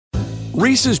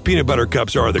Reese's peanut butter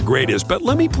cups are the greatest, but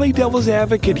let me play devil's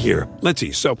advocate here. Let's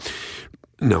see. So,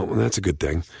 no, that's a good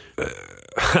thing.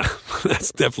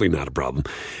 That's definitely not a problem.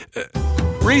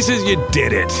 Reese's, you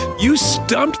did it. You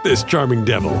stumped this charming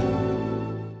devil.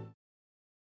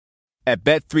 At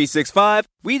Bet365,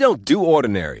 we don't do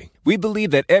ordinary. We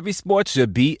believe that every sport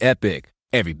should be epic.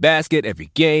 Every basket,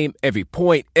 every game, every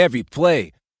point, every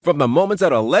play. From the moments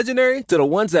that are legendary to the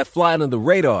ones that fly under the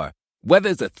radar. Whether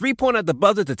it's a three-pointer at the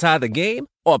buzzer to tie the game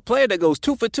or a player that goes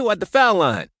 2 for 2 at the foul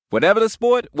line. Whatever the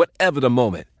sport, whatever the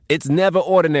moment. It's never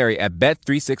ordinary at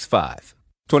Bet365.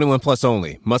 21 plus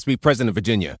only. Must be present in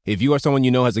Virginia. If you or someone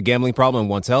you know has a gambling problem and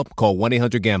wants help, call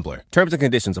 1-800-GAMBLER. Terms and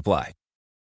conditions apply.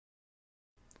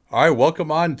 All right,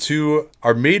 welcome on to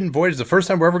our maiden voyage. The first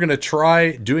time we're ever going to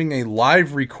try doing a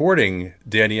live recording,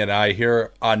 Danny and I,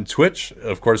 here on Twitch.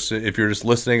 Of course, if you're just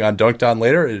listening on Dunked On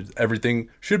later, everything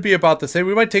should be about the same.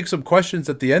 We might take some questions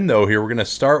at the end, though, here. We're going to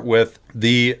start with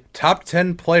the top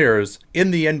 10 players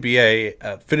in the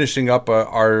NBA, finishing up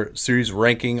our series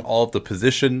ranking all of the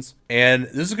positions. And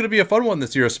this is going to be a fun one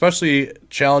this year, especially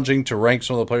challenging to rank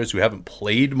some of the players who haven't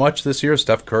played much this year.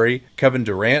 Steph Curry, Kevin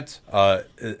Durant.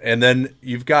 And then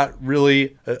you've got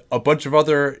really a bunch of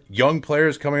other young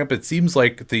players coming up. It seems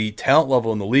like the talent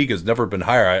level in the league has never been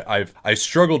higher. I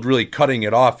struggled really cutting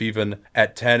it off even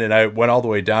at 10, and I went all the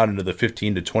way down into the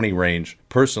 15 to 20 range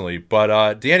personally.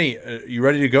 But Danny, you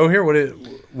ready to go here?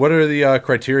 What are the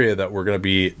criteria that we're going to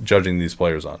be judging these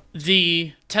players on?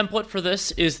 The template for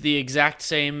this is the exact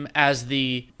same as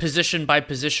the position by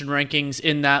position rankings,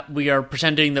 in that we are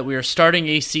pretending that we are starting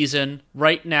a season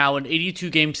right now, an 82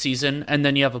 game season, and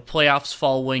then you have a playoffs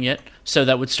following it. So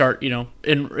that would start,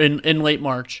 in late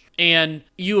March. And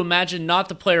you imagine not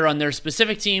the player on their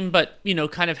specific team, but,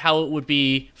 kind of how it would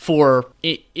be for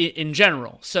in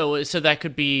general. So that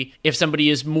could be if somebody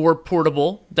is more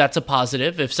portable, that's a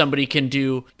positive. If somebody can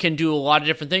do a lot of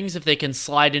different things, if they can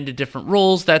slide into different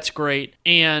roles, that's great.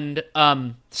 And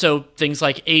so things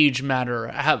like age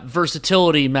matter,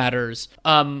 versatility matters,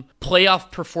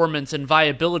 playoff performance and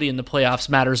viability in the playoffs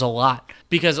matters a lot,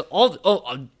 because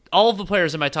all of the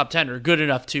players in my top 10 are good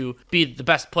enough to be the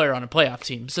best player on a playoff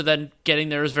team. So then getting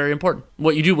there is very important.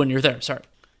 What you do when you're there, sorry.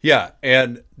 Yeah,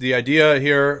 and the idea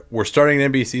here, we're starting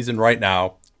an NBA season right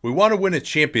now. We want to win a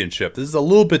championship. This is a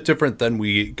little bit different than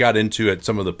we got into at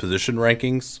some of the position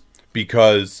rankings,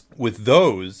 because with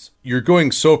those, you're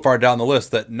going so far down the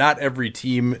list that not every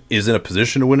team is in a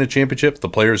position to win a championship. The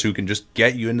players who can just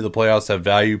get you into the playoffs have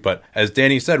value. But as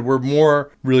Danny said, we're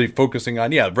more really focusing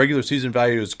on, regular season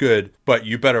value is good, but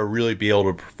you better really be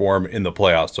able to perform in the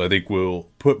playoffs. So I think we'll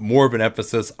put more of an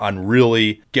emphasis on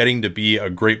really getting to be a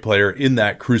great player in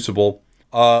that crucible.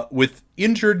 With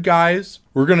injured guys,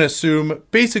 we're going to assume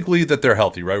basically that they're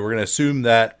healthy, right? We're going to assume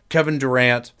that Kevin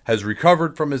Durant has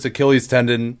recovered from his Achilles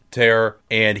tendon tear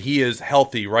and he is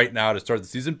healthy right now to start the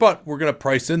season. But we're going to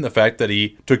price in the fact that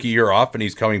he took a year off and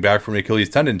he's coming back from an Achilles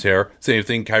tendon tear. Same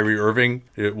thing, Kyrie Irving.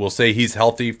 We'll say he's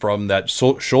healthy from that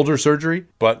shoulder surgery,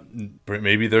 but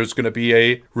maybe there's going to be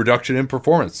a reduction in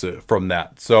performance from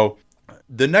that. So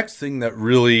the next thing that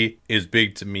really is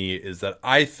big to me is that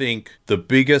I think the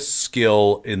biggest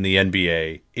skill in the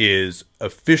NBA is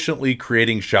efficiently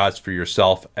creating shots for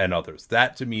yourself and others.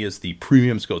 That to me is the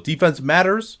premium skill. Defense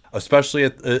matters, especially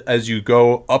as you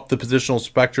go up the positional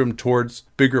spectrum towards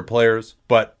bigger players.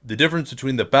 But the difference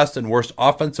between the best and worst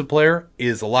offensive player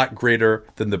is a lot greater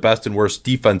than the best and worst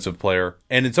defensive player.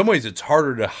 And in some ways, it's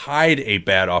harder to hide a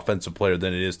bad offensive player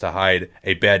than it is to hide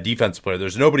a bad defensive player.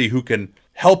 There's nobody who can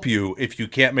help you if you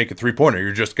can't make a three-pointer.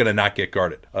 You're just going to not get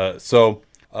guarded.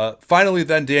 Finally,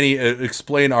 then, Danny,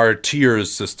 explain our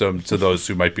tiers system to those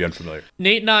who might be unfamiliar.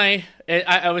 Nate and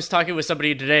I was talking with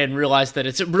somebody today and realized that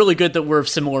it's really good that we're of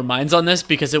similar minds on this,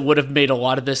 because it would have made a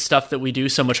lot of this stuff that we do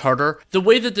so much harder. The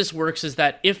way that this works is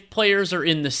that if players are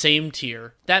in the same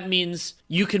tier, that means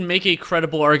you can make a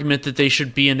credible argument that they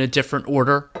should be in a different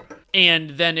order. And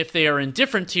then if they are in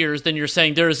different tiers, then you're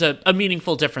saying there's a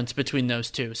meaningful difference between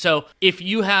those two. So if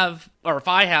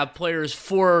I have players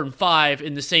 4 and 5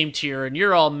 in the same tier and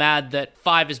you're all mad that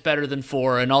 5 is better than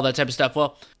 4 and all that type of stuff,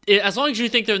 well, as long as you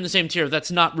think they're in the same tier,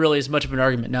 that's not really as much of an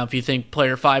argument. Now, if you think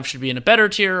player 5 should be in a better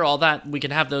tier, all that, we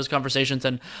can have those conversations,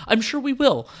 and I'm sure we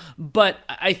will. But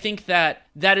I think that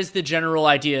is the general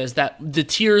idea, is that the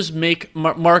tiers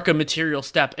mark a material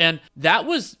step. And that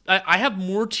was, I have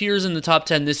more tiers in the top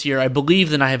 10 this year, I believe,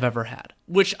 than I have ever had,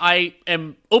 which I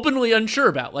am openly unsure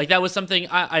about. Like, that was something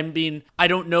I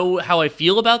don't know how I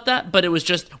feel about that, but it was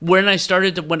just when I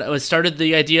started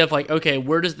the idea of like, okay,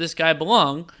 where does this guy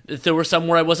belong? There were some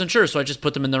where I wasn't sure, so I just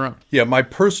put them in their own. Yeah, my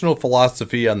personal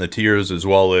philosophy on the tiers as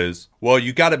well is Well,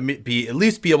 you got to be at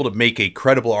least be able to make a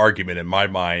credible argument in my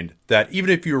mind that even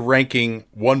if you're ranking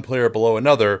one player below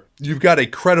another, you've got a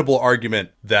credible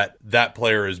argument that that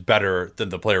player is better than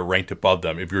the player ranked above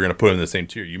them if you're going to put them in the same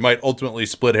tier. You might ultimately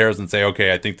split hairs and say,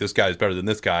 okay, I think this guy is better than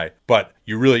this guy, but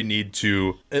you really need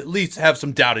to at least have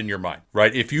some doubt in your mind,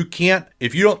 right? If you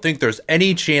don't think there's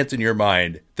any chance in your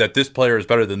mind that this player is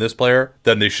better than this player,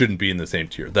 then they shouldn't be in the same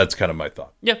tier. That's kind of my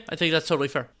thought. Yeah, I think that's totally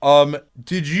fair.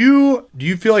 Do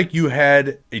you feel like you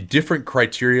had a different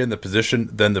criteria in the position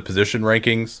than the position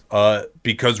rankings?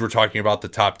 Because we're talking about the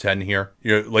top 10 here,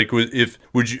 you know, like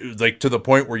would you like to the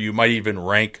point where you might even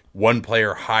rank one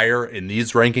player higher in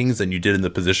these rankings than you did in the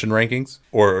position rankings,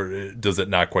 or does it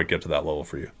not quite get to that level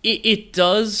for you? It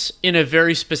does in a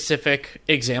very specific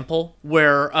example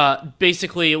where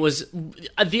basically it was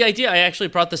the idea. I actually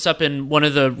brought this up in one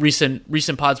of the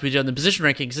recent pods we did on the position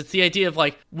rankings. It's the idea of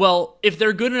like, well, if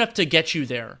they're good enough to get you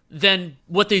there, then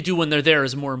what they do when they're there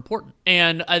is more important.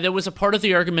 And there was a part of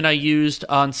the argument I used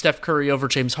on Steph Curry over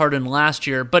James Harden last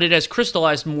year, but it has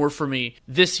crystallized more for me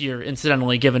this year,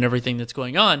 incidentally, given everything that's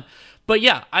going on. But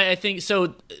yeah, I think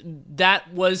so.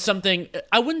 That was something,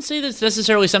 I wouldn't say that's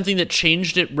necessarily something that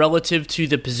changed it relative to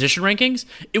the position rankings.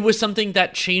 It was something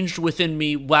that changed within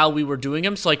me while we were doing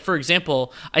them. So like, for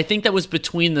example, I think that was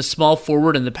between the small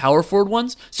forward and the power forward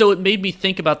ones. So it made me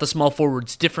think about the small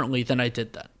forwards differently than I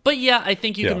did then. But yeah, I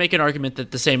think you can make an argument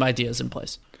that the same idea is in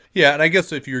place. Yeah, and I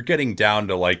guess if you're getting down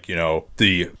to like, you know,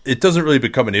 it doesn't really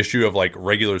become an issue of like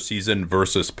regular season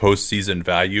versus postseason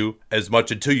value as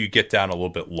much until you get down a little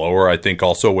bit lower. I think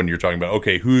also when you're talking about,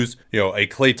 okay, who's, you know, a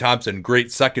Klay Thompson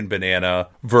great second banana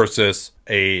versus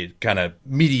a kind of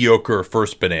mediocre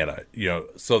first banana, you know,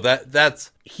 so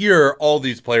that's here. All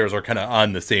these players are kind of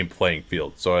on the same playing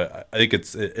field. So I think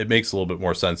it makes a little bit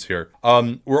more sense here.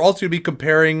 We're also going to be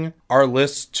comparing our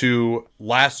lists to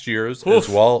last year's as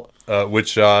well.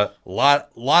 Which lot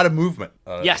of movement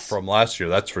from last year,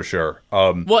 that's for sure.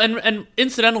 Well, and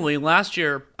incidentally, last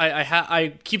year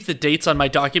I keep the dates on my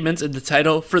documents in the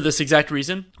title for this exact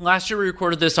reason. Last year we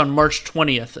recorded this on March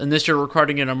 20th, and this year we're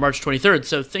recording it on March 23rd.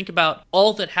 So think about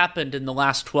all that happened in the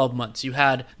last 12 months. You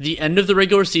had the end of the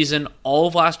regular season, all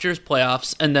of last year's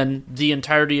playoffs, and then the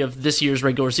entirety of this year's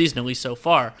regular season, at least so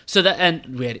far. So that,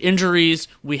 and we had injuries,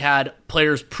 we had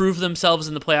players prove themselves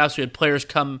in the playoffs, we had players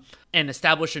come and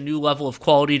establish a new level of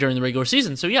quality during the regular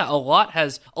season. So yeah, a lot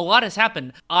has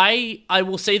happened. I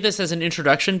will say this as an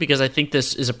introduction because I think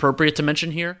this is appropriate to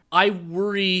mention here. I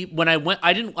worry when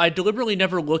I deliberately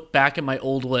never looked back at my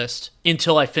old list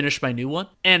until I finished my new one.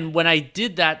 And when I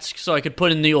did that so I could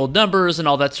put in the old numbers and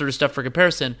all that sort of stuff for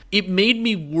comparison, it made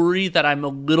me worry that I'm a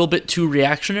little bit too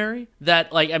reactionary.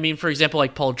 That, like, I mean, for example,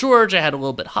 like Paul George, I had a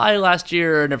little bit high last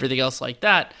year and everything else like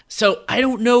that. So I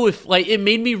don't know if, like, it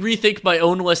made me rethink my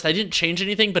own list. I didn't change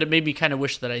anything, but it made me kind of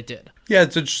wish that I did. Yeah,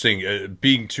 it's interesting.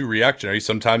 Being too reactionary,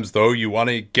 sometimes, though, you want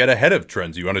to get ahead of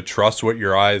trends. You want to trust what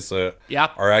your eyes are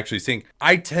actually seeing.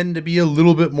 I tend to be a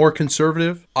little bit more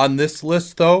conservative on this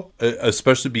list, though,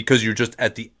 especially because you're just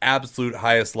at the absolute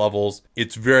highest levels.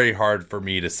 It's very hard for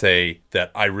me to say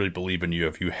that I really believe in you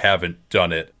if you haven't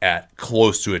done it at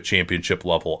close to a championship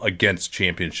level against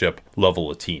championship level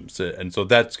of teams. And so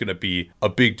that's going to be a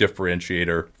big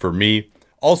differentiator for me.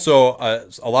 Also,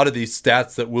 a lot of these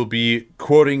stats that we'll be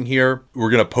quoting here,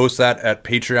 we're going to post that at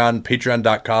Patreon,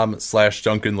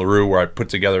 patreon.com/Duncan LaRue, where I put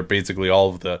together basically all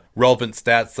of the relevant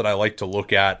stats that I like to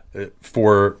look at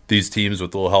for these teams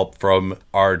with a little help from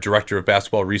our Director of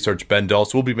Basketball Research, Ben Dell.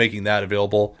 So we'll be making that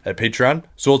available at Patreon.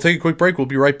 So we'll take a quick break. We'll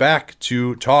be right back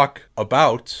to talk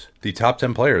about the top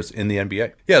 10 players in the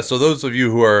NBA. Yeah, so those of you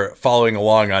who are following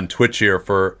along on Twitch here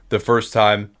for the first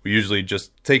time, we usually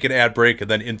just take an ad break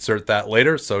and then insert that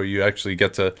later, so you actually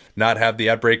get to not have the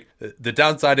ad break. The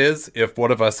downside is if one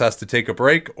of us has to take a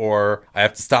break or I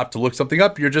have to stop to look something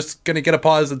up, you're just going to get a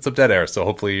pause and some dead air. So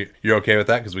hopefully you're okay with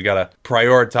that because we got to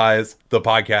prioritize the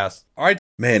podcast. All right.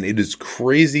 Man, it is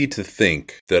crazy to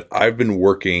think that I've been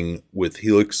working with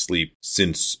Helix Sleep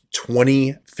since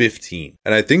 2015.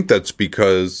 And I think that's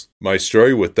because my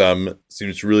story with them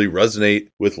seems to really resonate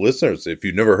with listeners. If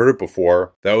you've never heard it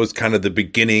before, that was kind of the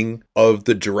beginning of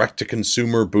the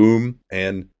direct-to-consumer boom.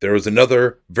 And there was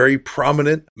another very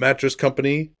prominent mattress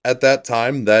company at that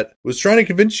time that was trying to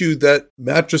convince you that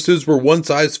mattresses were one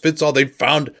size fits all. They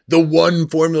found the one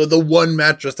formula, the one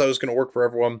mattress that was going to work for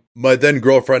everyone. My then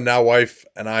girlfriend, now wife,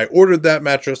 and I ordered that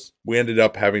mattress. We ended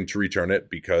up having to return it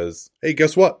because, hey,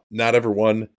 guess what? Not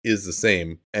everyone is the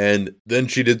same. And then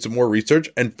she did some more research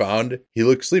and found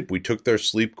Helix Sleep. We took their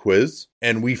sleep quiz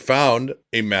and we found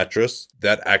a mattress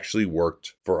that actually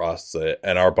worked for us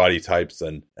and our body types.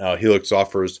 And Helix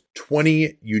offers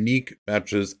 20 unique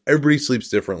mattresses. Everybody sleeps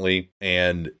differently,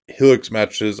 and Helix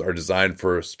mattresses are designed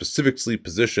for specific sleep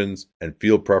positions and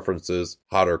field preferences,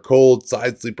 hot or cold,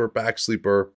 side sleeper, back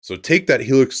sleeper. So take that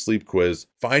Helix Sleep quiz,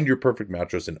 find your perfect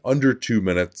mattress in under 2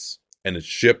 minutes, and it's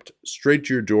shipped straight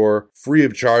to your door, free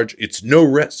of charge. It's no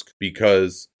risk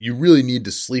because you really need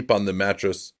to sleep on the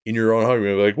mattress in your own home.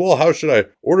 You're like, well, how should I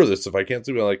order this if I can't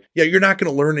sleep? I'm like, yeah, you're not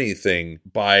going to learn anything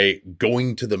by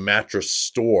going to the mattress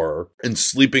store and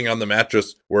sleeping on the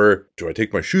mattress where, do I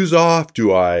take my shoes off?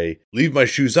 Do I leave my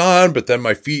shoes on, but then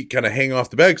my feet kind of hang off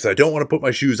the bed because I don't want to put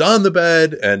my shoes on the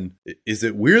bed? And is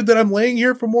it weird that I'm laying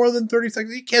here for more than 30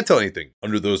 seconds? You can't tell anything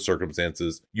under those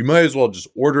circumstances. You might as well just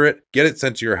order it, get it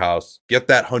sent to your house, get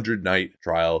that 100-night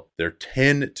trial, their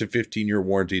 10 to 15-year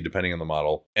warranty, depending on the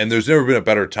model. And there's never been a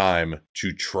better time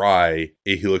to try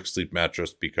a Helix Sleep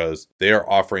mattress because they are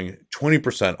offering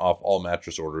 20% off all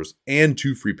mattress orders and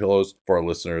 2 free pillows for our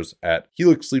listeners at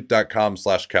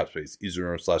helixsleep.com/capspace. Easy to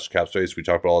remember /capspace. We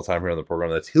talk about all the time here on the program.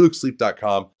 That's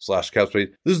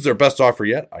helixsleep.com/capspace. This is their best offer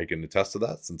yet. I can attest to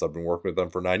that since I've been working with them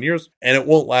for 9 years, and it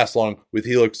won't last long with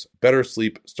Helix. Better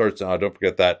sleep starts now. Don't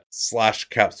forget that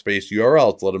 /capspace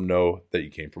URL to let them know that you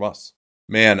came from us.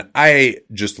 Man, I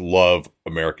just love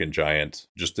American Giant.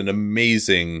 Just an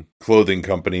amazing clothing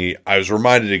company. I was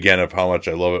reminded again of how much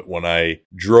I love it when I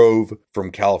drove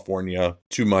from California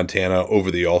to Montana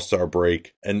over the All-Star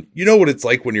break. And you know what it's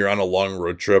like when you're on a long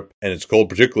road trip and it's cold,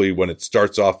 particularly when it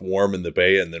starts off warm in the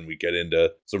Bay and then we get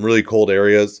into some really cold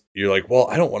areas. You're like, well,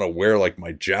 I don't want to wear like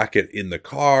my jacket in the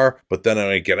car, but then when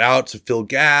I get out to fill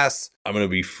gas, I'm going to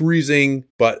be freezing.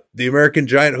 But the American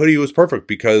Giant hoodie was perfect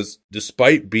because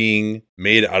despite being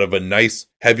made out of a nice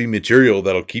heavy material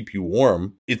that'll keep you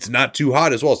warm, it's not too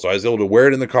hot as well. So I was able to wear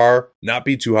it in the car, not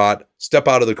be too hot, step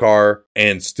out of the car,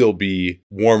 and still be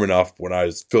warm enough when I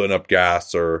was filling up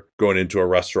gas or going into a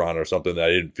restaurant or something that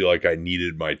I didn't feel like I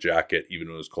needed my jacket even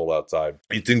when it was cold outside.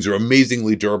 These things are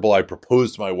amazingly durable. I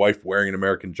proposed to my wife wearing an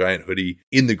American Giant hoodie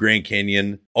in the Grand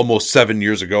Canyon almost 7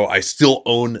 years ago. I still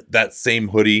own that same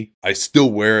hoodie. I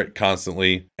still wear it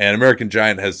constantly. And American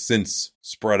Giant has since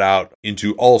spread out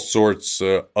into all sorts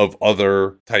of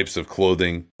other types of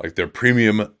clothing, like their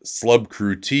premium Slub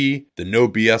Crew tee, the No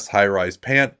BS high-rise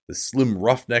pant, the slim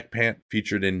roughneck pant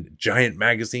featured in Giant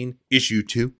Magazine issue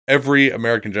 2. Every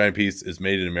American Giant piece is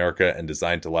made in America and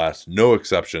designed to last, no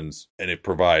exceptions, and it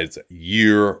provides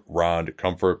year-round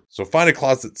comfort. So find a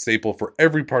closet staple for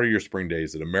every part of your spring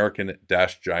days at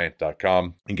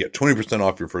american-giant.com and get 20%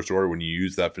 off your first order when you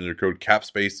use that vendor code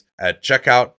CAPSPACE at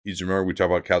checkout. Easy to remember, we talk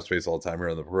about CAPSPACE all the time here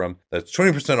on the program. That's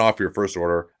 20% off your first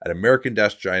order at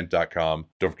american-giant.com.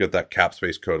 Don't forget that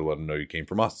CAPSPACE code to let them know you came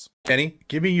from us. Kenny,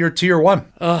 give me your tier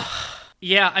 1.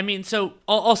 Yeah, I mean, so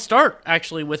I'll start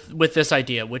actually with this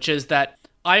idea, which is that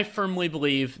I firmly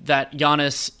believe that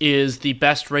Giannis is the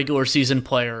best regular season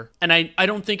player, and I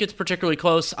don't think it's particularly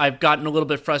close. I've gotten a little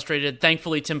bit frustrated.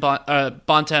 Thankfully, Tim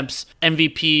Bontemps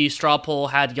MVP straw poll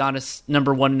had Giannis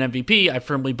number 1 in MVP. I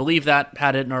firmly believe that,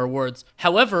 had it in our awards.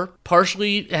 However,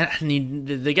 partially, and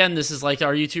again, this is like,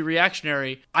 are you too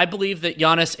reactionary? I believe that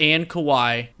Giannis and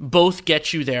Kawhi both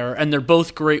get you there, and they're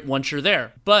both great once you're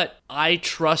there. But I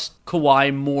trust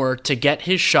Kawhi more to get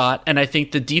his shot, and I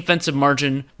think the defensive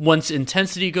margin, once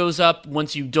intensity goes up,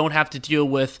 once you don't have to deal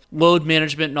with load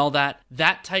management and all that,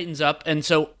 that tightens up. And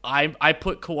so I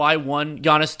put Kawhi 1,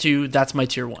 Giannis 2. That's my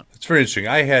tier 1. It's very interesting.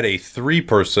 I had a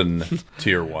 3-person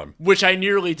tier 1, which I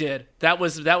nearly did. That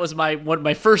was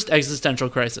my first existential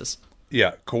crisis.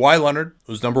 Yeah, Kawhi Leonard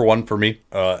was number 1 for me.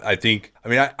 I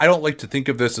don't like to think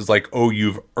of this as like, oh,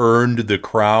 you've earned the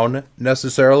crown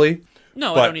necessarily.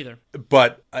 No, I don't either.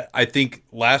 But I think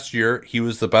last year he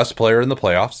was the best player in the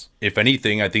playoffs. If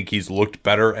anything, I think he's looked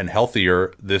better and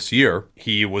healthier this year.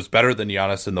 He was better than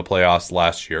Giannis in the playoffs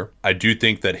last year. I do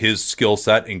think that his skill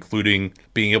set, including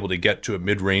being able to get to a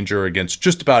mid-ranger against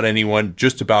just about anyone,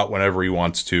 just about whenever he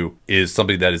wants to, is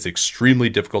something that is extremely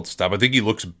difficult to stop. I think he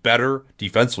looks better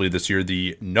defensively this year.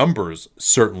 The numbers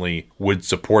certainly would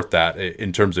support that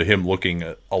in terms of him looking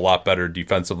a lot better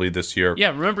defensively this year. Yeah,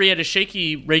 remember he had a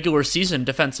shaky regular season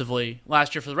defensively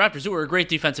last year for the Raptors, who were a great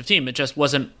defensive team. It just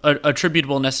wasn't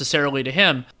attributable necessarily to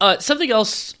him. Something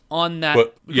else on that.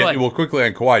 Well, quickly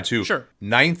on Kawhi too. Sure.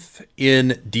 ninth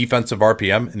in defensive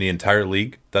RPM in the entire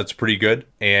league. That's pretty good.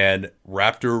 And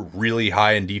Raptor really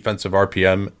high in defensive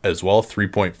RPM as well,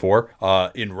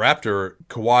 3.4. In Raptor,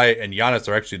 Kawhi and Giannis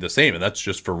are actually the same, and that's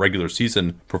just for regular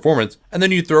season performance. And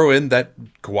then you throw in that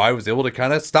Kawhi was able to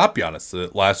kind of stop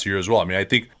Giannis last year as well. I mean, I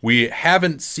think we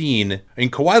haven't seen,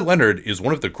 and Kawhi Leonard is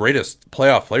one of the greatest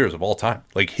playoff players of all time.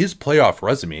 Like, his playoff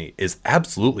resume is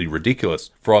absolutely ridiculous,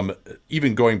 from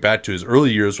even going back to his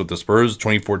early years with the Spurs,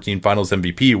 2014 Finals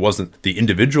MVP. Wasn't the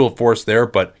individual force there,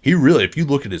 but he really, if you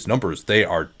look at his numbers, they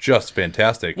are just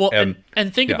fantastic. Well,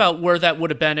 and think about where that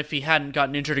would have been if he hadn't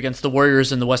gotten injured against the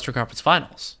Warriors in the Western Conference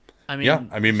Finals. I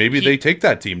mean, maybe they take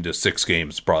that team to 6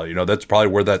 games. Probably, you know, that's probably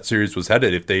where that series was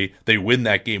headed. If they win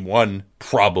that game 1,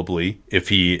 probably, if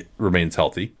he remains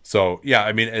healthy. So yeah,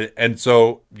 I mean, and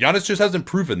so Giannis just hasn't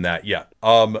proven that yet.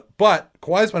 But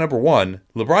Kawhi's my number 1.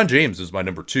 LeBron James is my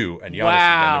number 2, and Giannis is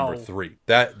my number 3.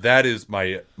 That is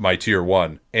my tier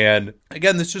 1. And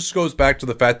again, this just goes back to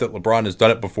the fact that LeBron has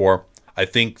done it before. I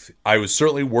think I was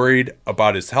certainly worried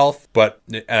about his health, but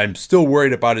I'm still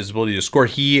worried about his ability to score.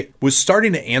 He was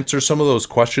starting to answer some of those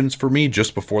questions for me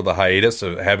just before the hiatus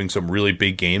of having some really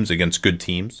big games against good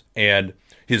teams. And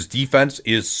his defense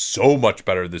is so much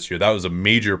better this year. That was a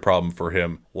major problem for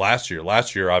him last year.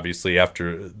 Last year, obviously,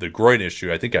 after the groin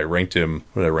issue, I think I ranked him,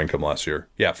 what did I rank him last year?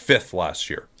 Yeah, 5th last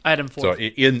year. I had him 4th. So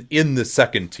in the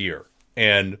second tier.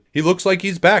 And he looks like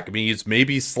he's back. I mean, he's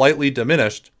maybe slightly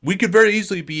diminished. We could very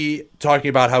easily be talking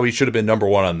about how he should have been number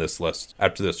 1 on this list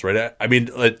after this, right? I mean,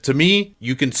 to me,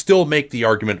 you can still make the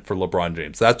argument for LeBron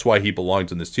James. That's why he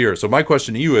belongs in this tier. So my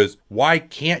question to you is, why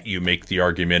can't you make the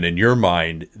argument in your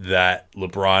mind that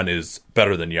LeBron is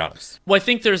better than Giannis? Well, I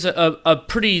think there's a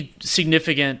pretty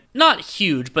significant, not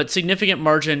huge, but significant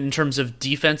margin in terms of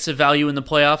defensive value in the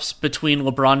playoffs between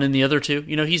LeBron and the other two.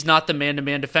 You know, he's not the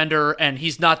man-to-man defender, and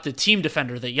he's not the team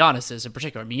defender that Giannis is in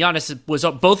particular. I mean, Giannis was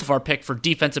both of our pick for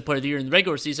Defensive Player of the Year in the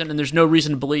regular season, and there's no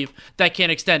reason to believe that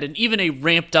can't extend. And even a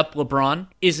ramped-up LeBron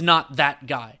is not that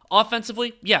guy.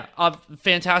 Offensively, yeah, a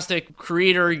fantastic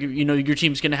creator. You know, your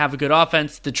team's going to have a good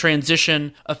offense. The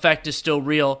transition effect is still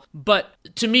real. But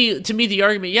to me, the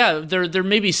argument, yeah, they're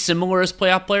maybe similar as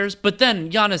playoff players, but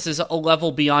then Giannis is a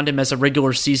level beyond him as a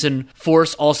regular season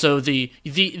force. Also, the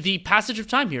passage of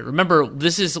time here. Remember,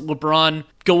 this is LeBron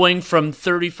going from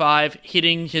 35,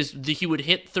 he would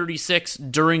hit 36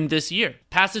 during this year.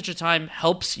 Passage of time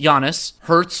helps Giannis,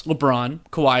 hurts LeBron.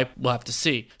 Kawhi, we'll have to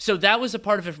see. So that was a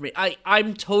part of it for me.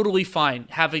 I'm totally fine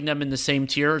having them in the same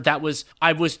tier.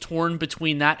 I was torn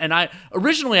between that, and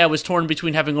originally I was torn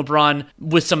between having LeBron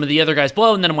with some of the other guys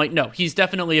below, and then I'm like, no, he's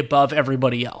definitely above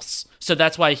everybody else. So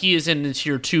that's why he is in the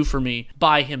tier 2 for me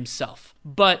by himself.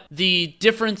 But the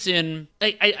difference in,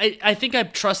 I think I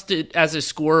trust it as a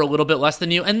scorer a little bit less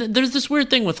than you. And there's this weird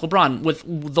thing with LeBron, with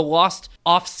the lost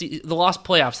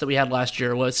playoffs that we had last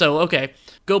year. Okay,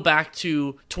 go back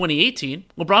to 2018.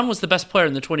 LeBron was the best player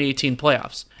in the 2018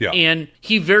 playoffs. Yeah. And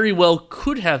he very well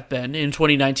could have been in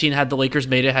 2019 had the Lakers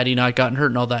made it, had he not gotten hurt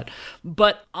and all that.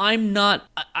 But I'm not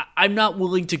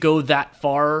willing to go that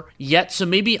far yet. So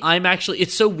maybe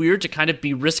it's so weird to kind of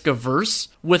be risk averse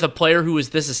with a player who is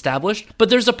this established. But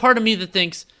there's a part of me that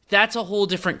thinks that's a whole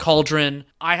different cauldron.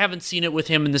 I haven't seen it with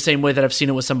him in the same way that I've seen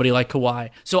it with somebody like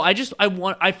Kawhi. So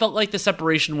I felt like the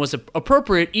separation was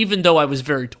appropriate, even though I was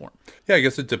very torn. Yeah, I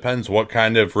guess it depends what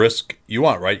kind of risk you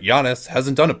want, right? Giannis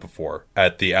hasn't done it before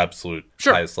at the absolute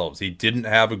highest levels. He didn't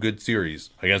have a good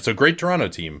series against a great Toronto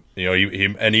team. You know,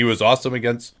 he was awesome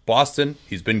against Boston.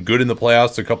 He's been good in the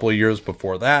playoffs a couple of years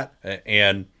before that,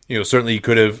 and you know, certainly he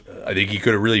could have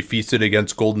really feasted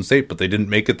against Golden State, but they didn't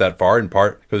make it that far, in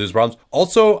part because of his problems.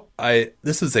 Also,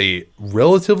 this is a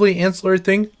relatively ancillary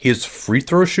thing. His free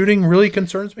throw shooting really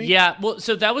concerns me. Yeah, well,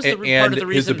 so that was part of the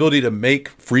reason. His ability to make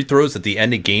free throws at the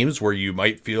end of games where you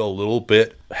might feel a little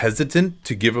bit hesitant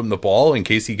to give him the ball in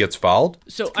case he gets fouled.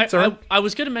 So I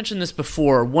was going to mention this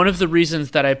before. One of the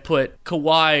reasons that I put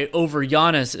Kawhi over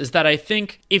Giannis is that I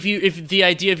think if the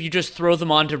idea of you just throw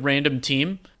them onto random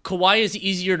team, Kawhi is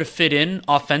easier to fit in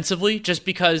offensively just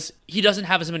because he doesn't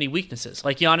have as many weaknesses.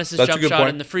 Like Giannis's jump shot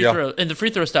and the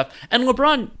free throw stuff. And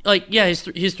LeBron,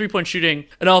 his 3-point shooting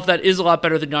and all of that is a lot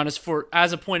better than Giannis.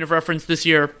 As a point of reference this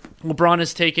year, LeBron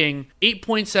is taking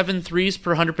 8.7 threes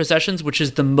per 100 possessions, which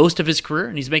is the most of his career,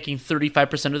 and he's making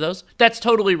 35% of those. That's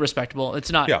totally respectable.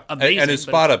 It's not amazing. And his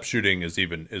spot up shooting is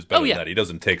better than that. He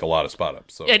doesn't take a lot of spot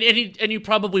ups. So. And you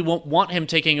probably won't want him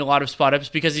taking a lot of spot ups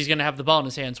because he's going to have the ball in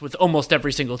his hands with almost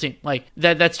every single team. Like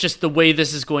that's just the way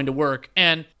this is going to work.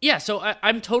 And yeah, so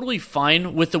I'm totally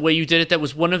fine with the way you did it. That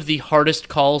was one of the hardest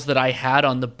calls that I had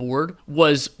on the board,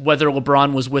 was whether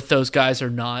LeBron was with those guys or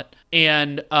not.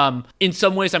 And in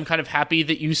some ways, I'm kind of happy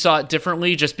that you saw it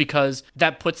differently, just because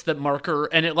that puts the marker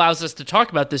and it allows us to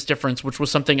talk about this difference, which was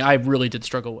something I really did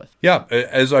struggle with. Yeah,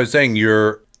 as I was saying,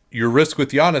 your risk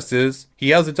with Giannis is he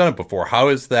hasn't done it before. How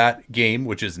is that game,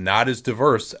 which is not as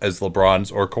diverse as LeBron's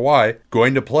or Kawhi,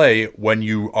 going to play when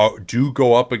you do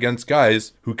go up against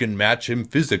guys who can match him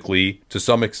physically to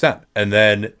some extent? And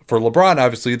then for LeBron,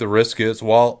 obviously the risk is,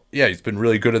 well, yeah, he's been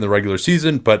really good in the regular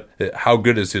season, but how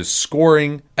good is his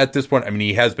scoring at this point? I mean,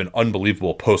 he has been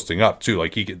unbelievable posting up too.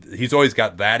 Like he's always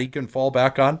got that he can fall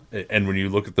back on. And when you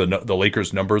look at the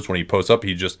Lakers numbers when he posts up,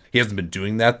 he hasn't been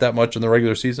doing that much in the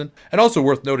regular season. And also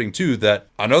worth noting too that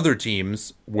on other teams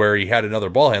where he had another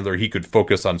ball handler, he could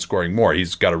focus on scoring more.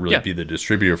 He's got to really be the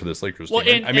distributor for this Lakers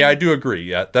team. I do agree.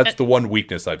 Yeah, that's the one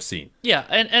weakness I've seen. Yeah,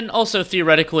 and also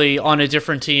theoretically on a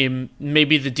different team,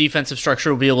 maybe the defensive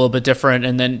structure will be a little bit different,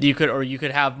 and then you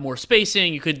could have more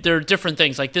spacing. There are different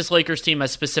things. Like this Lakers team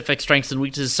has specific strengths and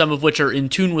weaknesses, some of which are in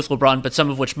tune with LeBron, but some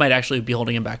of which might actually be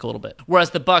holding him back a little bit.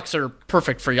 Whereas the Bucks are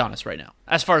perfect for Giannis right now,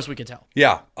 as far as we can tell.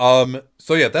 Yeah.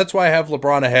 So yeah, that's why I have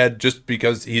LeBron ahead, just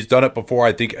because he's done it before.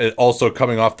 I think also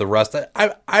coming off the rest,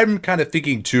 I'm kind of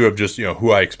thinking too of just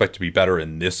who I expect to be better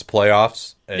in this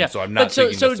playoffs. And so I'm not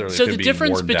thinking necessarily so the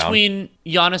difference between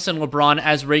Giannis and LeBron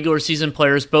as regular season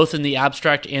players, both in the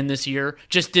abstract and this year,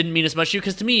 just didn't mean as much to you.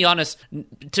 Because to me, Giannis,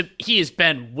 he has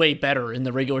been way better in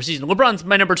the regular season. LeBron's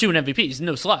my number 2 in MVP. He's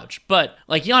no slouch. But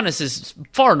like Giannis has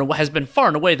been far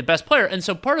and away the best player. And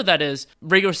so part of that is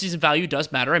regular season value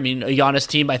does matter. I mean, a Giannis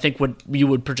team, I think you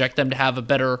would project them to have a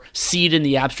better seed in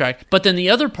the abstract. But then the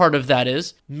other part of that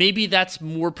is maybe that's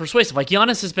more persuasive. Like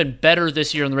Giannis has been better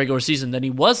this year in the regular season than he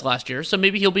was last year. So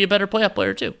maybe he'll be a better playoff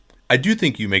player too. I do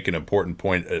think you make an important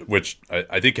point, which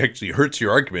I think actually hurts your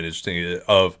argument, interesting,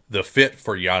 of the fit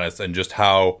for Giannis and just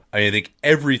how I think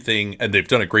everything, and they've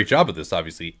done a great job of this,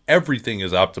 obviously, everything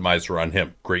is optimized around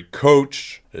him. Great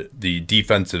coach, the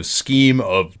defensive scheme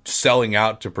of selling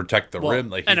out to protect the rim.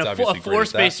 Like, and he's a obviously floor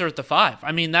spacer at the 5.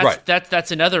 I mean,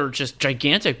 that's another just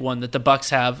gigantic one that the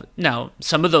Bucks have. Now,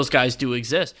 some of those guys do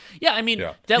exist. Yeah, I mean,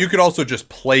 you could also just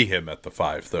play him at the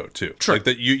 5 though too. True. Like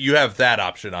that, you have that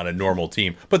option on a normal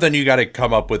team, but then you got to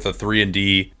come up with a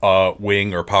 3-and-D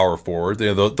wing or power forward.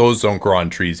 Those don't grow on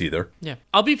trees either. Yeah,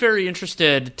 I'll be very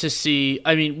interested to see.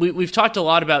 I mean, we've talked a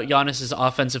lot about Giannis's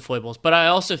offensive foibles, but I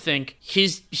also think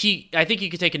I think he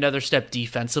could take another step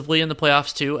defensively in the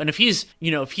playoffs too. And if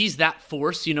he's that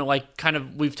force, like kind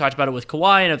of we've talked about it with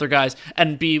Kawhi and other guys,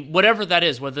 and be whatever that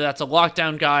is, whether that's a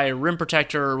lockdown guy, a rim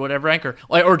protector, or whatever anchor,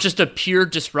 or just a pure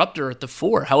disruptor at the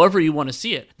 4, however you want to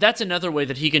see it. That's another way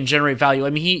that he can generate value. I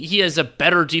mean, he is a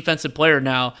better defensive player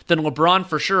now than LeBron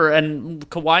for sure, and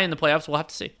Kawhi in the playoffs, we'll have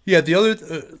to see. Yeah, the other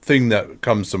thing that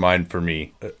comes to mind for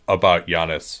me about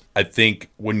Giannis, I think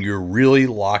when you're really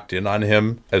locked in on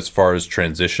him as far as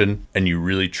transition and you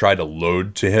really try to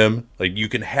load to him, like you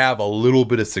can have a little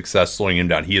bit of success slowing him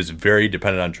down. He is very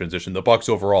dependent on transition. The Bucks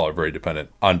overall are very dependent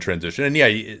on transition. And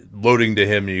yeah, loading to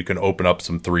him, you can open up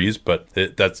some threes, but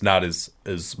that's not as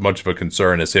much of a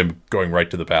concern as him going right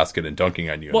to the basket and dunking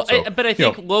on you. Well, but I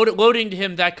think loading to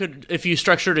him, that could, if you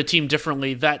structured a team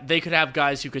differently, that they could have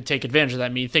guys who could take advantage of that.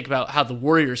 I mean, think about how the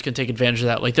Warriors can take advantage of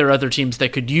that. Like there are other teams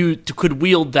that could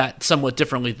wield that somewhat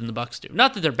differently than the Bucks do.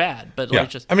 Not that they're bad, but yeah.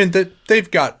 I mean, they've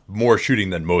got more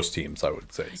shooting than most teams, I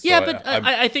would say. So yeah, but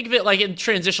I think of it like in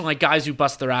transition, like guys who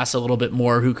bust their ass a little bit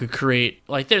more, who could create,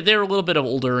 like they're a little bit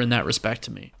older in that respect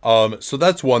to me. So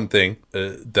that's one thing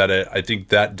that I think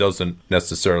that doesn't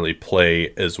necessarily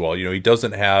play as well. He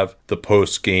doesn't have the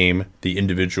post game, the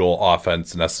individual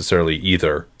offense necessarily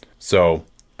either. So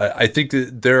I think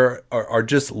that there are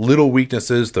just little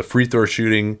weaknesses. The free throw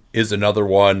shooting is another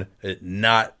one.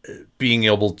 Not being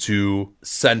able to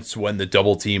sense when the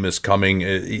double team is coming.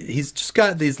 He's just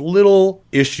got these little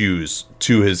issues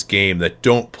to his game that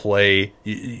don't play.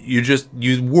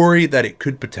 You worry that it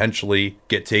could potentially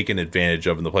get taken advantage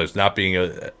of in the playoffs. Not being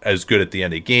as good at the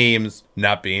end of games,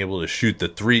 not being able to shoot the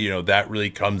 3, that really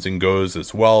comes and goes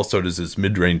as well. So does his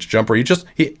mid-range jumper.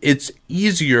 It's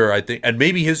easier, I think, and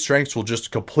maybe his strengths will just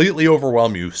completely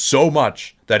overwhelm you so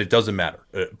much that it doesn't matter.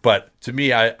 But to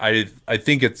me, I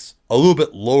think it's a little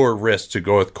bit lower risk to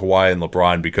go with Kawhi and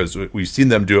LeBron because we've seen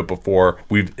them do it before.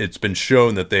 It's been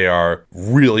shown that they are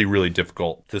really, really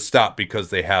difficult to stop because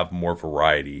they have more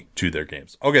variety to their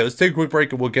games. Okay, let's take a quick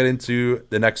break and we'll get into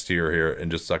the next tier here in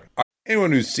just a second.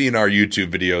 Anyone who's seen our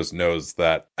YouTube videos knows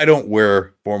that I don't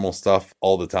wear formal stuff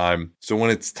all the time. So when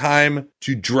it's time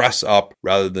to dress up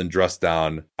rather than dress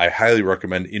down, I highly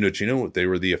recommend Indochino. They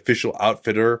were the official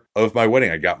outfitter of my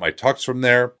wedding. I got my tux from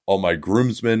there. All my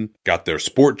groomsmen got their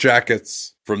sport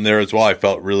jackets from there as well. I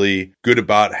felt really good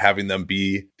about having them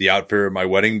be the outfitter of my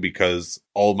wedding because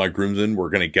all of my groomsmen were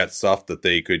going to get stuff that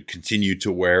they could continue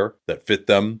to wear that fit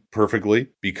them perfectly.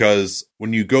 Because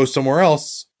when you go somewhere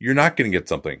else, you're not going to get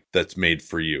something that's made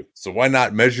for you. So why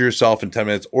not measure yourself in 10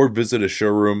 minutes or visit a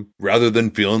showroom rather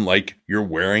than feeling like you're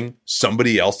wearing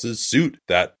somebody else's suit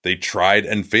that they tried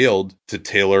and failed to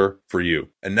tailor for you.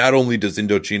 And not only does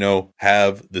Indochino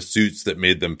have the suits that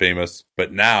made them famous,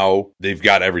 but now they've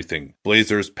got everything.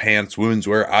 Blazers, pants, women's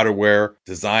wear, outerwear,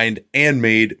 designed and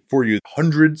made for you.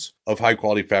 Hundreds of high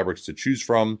quality fabrics to choose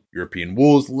from. European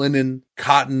wools, linen,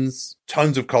 cottons,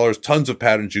 tons of colors, tons of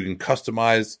patterns. You can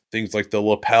customize things like the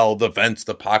lapel, the vents,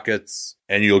 the pockets,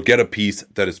 and you'll get a piece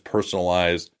that is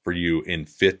personalized for you in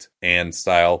fit and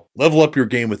style. Level up your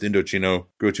game with Indochino.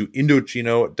 Go to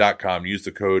Indochino.com. Use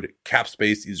the code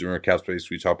CAPSPACE. Use the CAPSPACE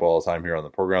we talk about all the time here on the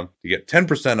program to get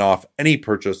 10% off any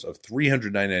purchase of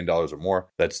 $399 or more.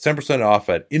 That's 10% off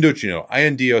at Indochino,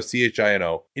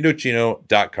 Indochino,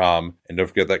 Indochino.com. And don't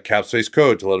forget that CAPSPACE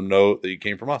code to let them know that you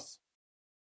came from us.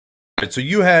 So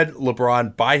you had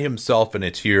LeBron by himself in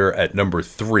a tier at number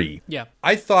 3. Yeah.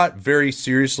 I thought very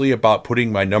seriously about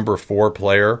putting my number 4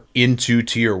 player into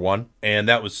tier 1, and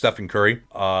that was Stephen Curry.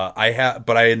 But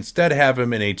I instead have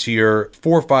him in a tier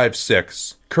 4, 5,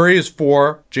 6. Curry is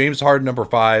 4, James Harden number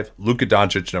 5, Luka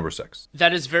Doncic number 6.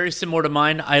 That is very similar to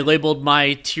mine. I labeled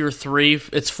my tier 3,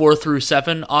 it's 4 through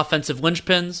 7, offensive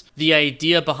linchpins. The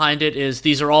idea behind it is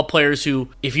these are all players who,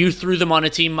 if you threw them on a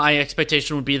team, my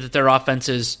expectation would be that their offense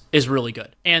is really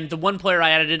good. And the one player I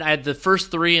added in, I had the first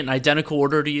 3 in identical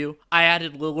order to you. I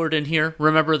added Lillard in here.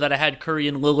 Remember that I had Curry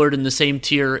and Lillard in the same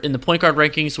tier in the point guard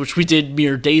rankings, which we did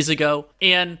mere days ago.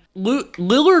 And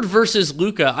Lillard versus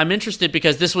Luka, I'm interested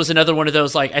because this was another one of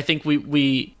those, like, I think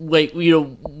we're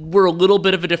a little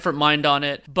bit of a different mind on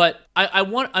it, but I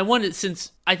want it,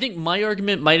 since I think my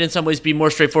argument might in some ways be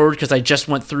more straightforward because I just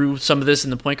went through some of this in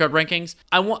the point guard rankings.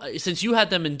 Since you had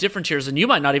them in different tiers, and you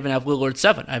might not even have Lillard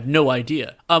 7, I have no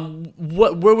idea.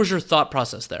 Where was your thought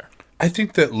process there? I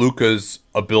think that Luka's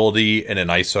ability and an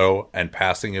ISO and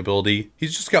passing ability,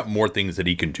 he's just got more things that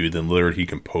he can do than Lillard. He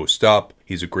can post up.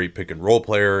 He's a great pick and roll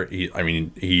player.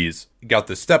 He's got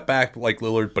the step back like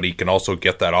Lillard, but he can also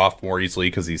get that off more easily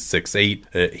because he's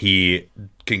 6'8". He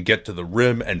can get to the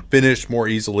rim and finish more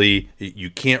easily. You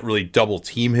can't really double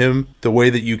team him the way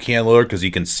that you can Lillard because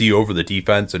he can see over the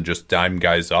defense and just dime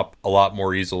guys up a lot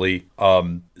more easily.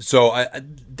 So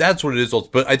that's what it is.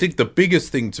 But I think the biggest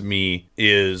thing to me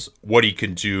is what he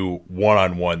can do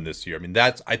one-on-one this year.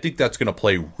 I think that's going to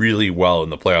play really well in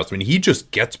the playoffs. He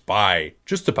just gets by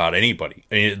just about anybody.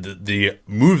 The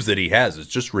moves that he has is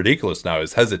just ridiculous now.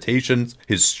 His hesitations,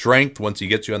 his strength once he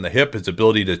gets you on the hip, his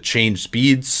ability to change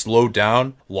speeds, slow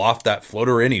down, loft that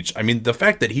floater in each. The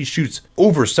fact that he shoots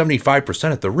over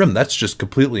 75% at the rim, that's just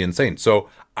completely insane. So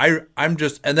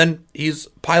and then he's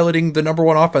piloting the number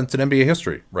 1 offense in NBA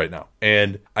history right now.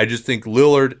 And I just think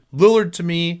Lillard to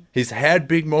me, he's had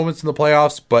big moments in the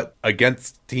playoffs, but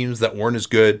against teams that weren't as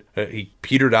good. He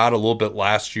petered out a little bit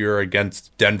last year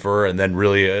against Denver and then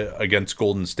really against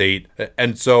Golden State.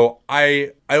 And so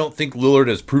I don't think Lillard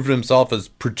has proven himself as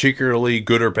particularly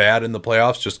good or bad in the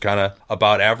playoffs, just kind of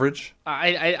about average.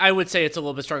 I would say it's a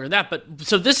little bit stronger than that, but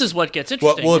so this is what gets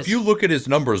interesting. Well, if you look at his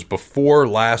numbers before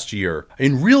last year,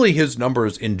 and really his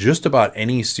numbers in just about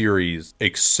any series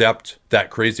except that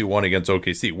crazy one against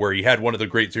OKC, where he had one of the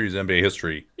great series in NBA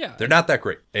history, they're not that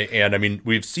great. And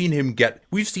we've seen him get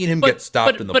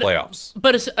stopped in the playoffs.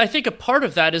 But I think a part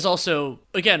of that is also,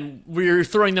 again, we're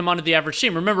throwing them onto the average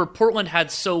team. Remember, Portland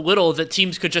had so little that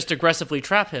teams could just aggressively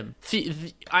trap him.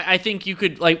 I think you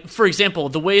could, like, for example,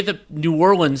 the way that New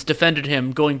Orleans defended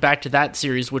him going back to that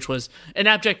series, which was an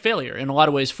abject failure in a lot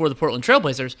of ways for the Portland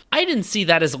Trailblazers, I didn't see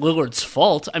that as Lillard's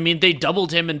fault. They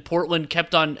doubled him and Portland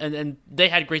kept on, and they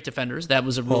had great defenders. That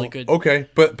was a really good. Okay,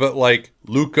 but like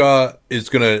Luka is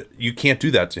gonna, you can't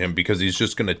do that to him because he's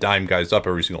just gonna dime guys up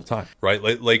every single time, right?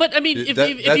 But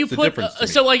if you put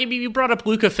you brought up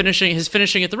Luka finishing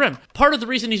at the rim. Part of the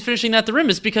reason he's finishing at the rim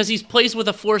is because he plays with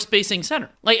a floor spacing center.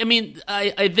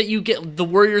 That you get the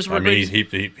Warriors were. He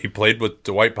played with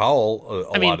Dwight Powell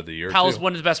a lot of the year. Powell's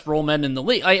one of the best role men in the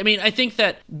league. I think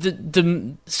that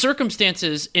the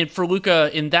circumstances for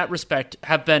Luka in that respect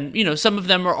have been, some of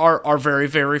them are very,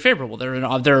 very favorable.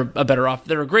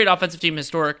 They're a great offensive team,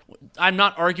 historic. I'm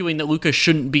not arguing that Luka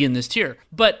shouldn't be in this tier,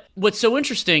 but what's so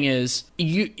interesting is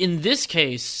in this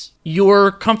case,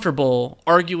 you're comfortable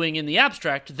arguing in the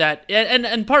abstract that,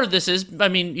 and part of this is, I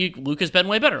mean, Luka's been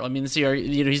way better. I mean, this year,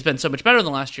 he's been so much better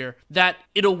than last year that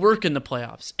it'll work in the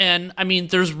playoffs. And I mean,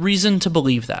 there's reason to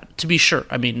believe that, to be sure.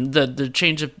 I mean, the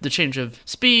change of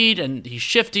speed, and he's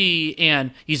shifty,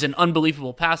 and he's an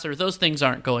unbelievable passer. Those things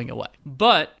aren't going away.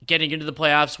 But getting into the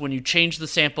playoffs, when you change the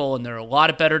sample, and there are a lot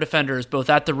of better defenders, both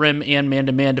at the rim and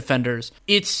man-to-man defenders,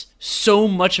 it's so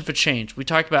much of a change. We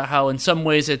talked about how in some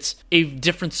ways it's a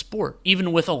different sport,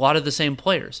 even with a lot of the same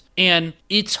players. And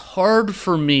it's hard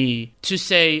for me to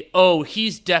say, oh,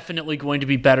 he's definitely going to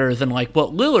be better than like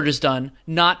what Lillard has done,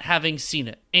 not having seen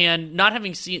it. And not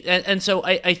having seen, and so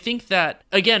I think that,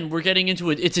 again, we're getting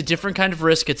into it. It's a different kind of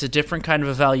risk. It's a different kind of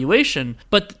evaluation.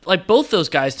 But like both those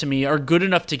guys to me are good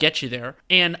enough to get you there.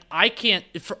 And I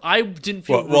didn't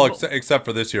feel well, except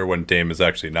for this year when Dame is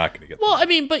actually not going to get there. Well, I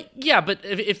mean, but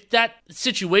if that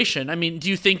situation, I mean, do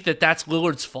you think that that's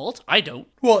Lillard's fault? I don't.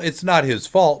 Well, it's not his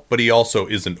fault, but he also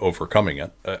isn't overcoming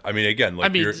it. I mean, again,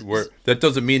 like that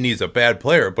doesn't mean he's a bad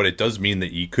player, but it does mean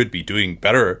that he could be doing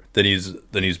better than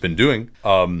he's been doing.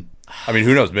 I mean,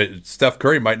 who knows? Steph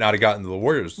Curry might not have gotten to the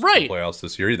Warriors playoffs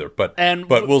this year either. But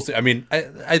we'll see. I mean,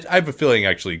 I have a feeling,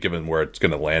 actually, given where it's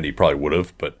going to land, he probably would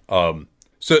have. But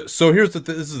So here's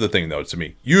this is the thing, though, to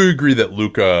me. You agree that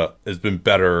Luka has been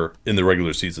better in the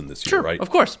regular season this year, right?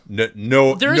 Of course.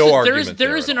 No argument.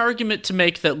 There is an argument to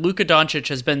make that Luka Doncic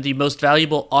has been the most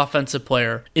valuable offensive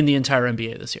player in the entire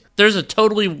NBA this year. There's a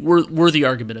totally worthy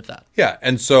argument of that. Yeah,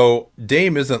 and so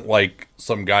Dame isn't like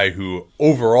some guy who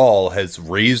overall has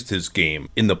raised his game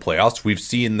in the playoffs. We've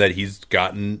seen that he's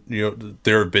gotten,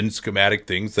 there have been schematic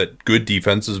things that good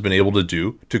defense has been able to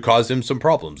do to cause him some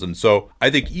problems. And so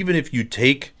I think even if you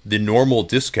take the normal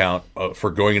discount for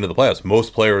going into the playoffs,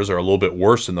 most players are a little bit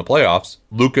worse in the playoffs.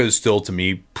 Luka is still, to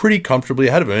me, pretty comfortably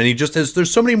ahead of him. And he just has,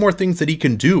 there's so many more things that he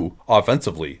can do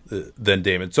offensively than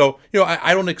Dame. And so,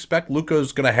 I don't expect Luka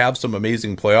is going to have some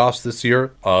amazing playoffs this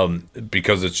year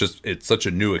because it's such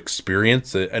a new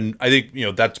experience. And I think,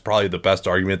 that's probably the best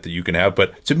argument that you can have.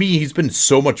 But to me, he's been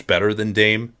so much better than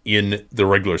Dame in the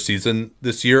regular season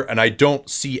this year. And I don't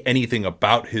see anything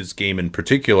about his game in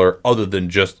particular other than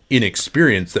just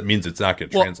inexperience that means it's not going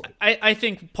to translate. I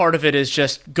think part of it is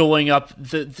just going up,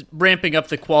 ramping up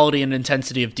the quality and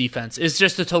intensity of defense is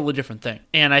just a totally different thing.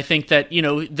 And I think that,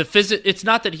 it's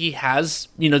not that he has,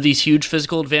 these huge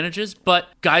physical advantages, but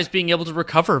guys being able to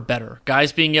recover better,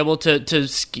 guys being able to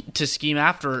scheme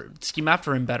after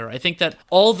him better. I think that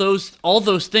all those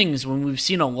things, when we've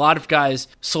seen a lot of guys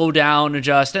slow down,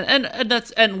 adjust,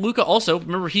 and Luka also,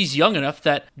 remember, he's young enough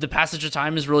that the passage of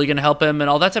time is really going to help him and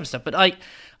all that type of stuff. But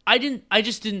I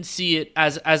just didn't see it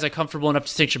as a comfortable enough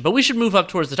distinction. But we should move up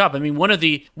towards the top. I mean, one of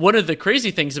the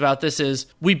crazy things about this is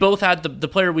we both had the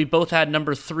player we both had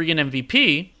number 3 in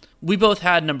MVP. We both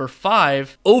had number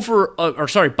 5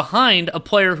 behind a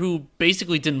player who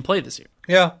basically didn't play this year.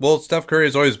 Yeah, well, Steph Curry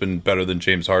has always been better than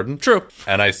James Harden. True.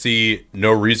 And I see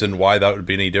no reason why that would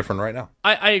be any different right now.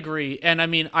 I agree. And I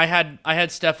mean, I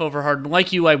had Steph over Harden.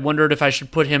 Like you, I wondered if I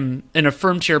should put him in a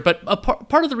firm tier. But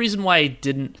part of the reason why I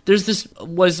didn't,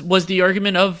 was the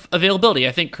argument of availability.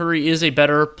 I think Curry is a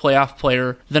better playoff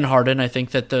player than Harden. I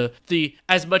think that the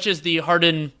as much as the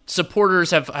Harden supporters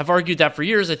have argued that for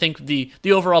years, I think the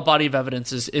overall body of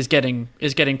evidence is getting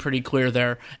pretty clear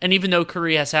there. And even though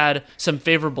Curry has had some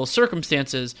favorable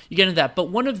circumstances, you get into that. But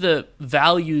one of the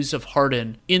values of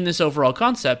Harden in this overall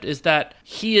concept is that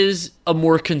he is a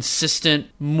more consistent,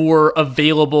 more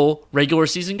available regular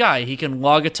season guy. He can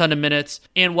log a ton of minutes.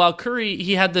 And while Curry,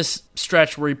 he had this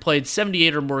stretch where he played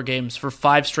 78 or more games for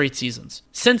 5 straight seasons.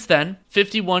 Since then,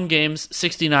 51 games,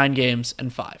 69 games,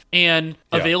 and 5. And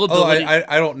availability.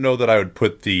 I don't know that I would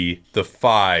put the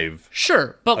 5.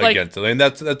 Sure, but against it. I mean,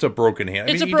 that's a broken hand.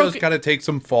 I mean, he does kind of take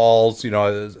some falls,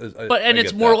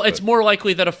 it's more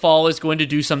likely that a fall is going to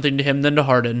do something to him than to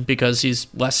Harden because he's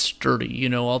less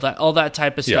sturdy. All that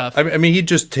type of stuff. I mean, he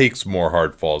just takes more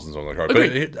hard falls than something like Harden.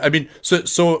 Agreed. But I mean,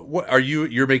 so what are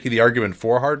you're making the argument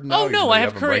for Harden now? Oh no, I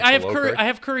have Curry. I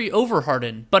have Curry over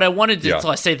Harden, but I wanted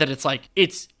to say that it's like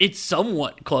it's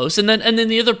somewhat close. And then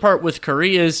the other part with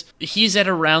Curry is he's at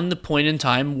around the point in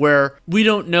time where we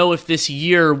don't know if this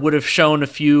year would have shown a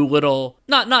few little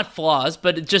not flaws,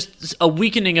 but just a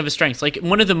weakening of his strengths. Like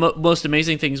one of the most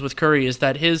amazing things with Curry is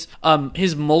that his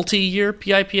multi-year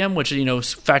PIPM, which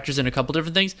factors in a couple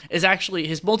different things, is actually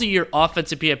his multi-year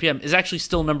offensive PIPM is actually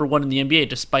still number 1 in the NBA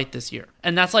despite this year.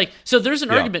 And that's so there's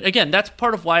an argument. Again, that's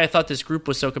part of why I thought this group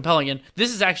was so compelling. And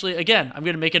this is actually, again, I'm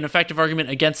going to make an effective argument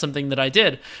against something that I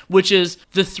did, which is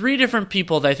the 3 different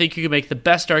people that I think you can make the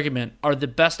best argument are the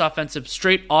best offensive,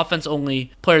 straight offense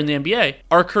only player in the NBA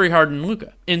are Curry, Harden, and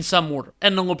Luka in some order.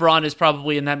 And then LeBron is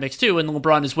probably in that mix too, and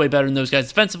LeBron is way better than those guys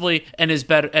defensively and is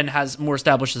better and has more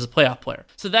established as a playoff player.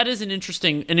 So that is an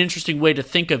interesting way to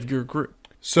think of your group.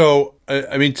 So,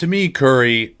 I mean, to me,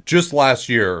 Curry just last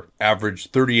year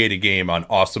averaged 38 a game on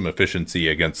awesome efficiency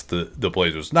against the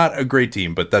Blazers. Not a great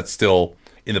team, but that's still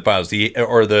in the finals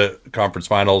or the conference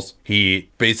finals.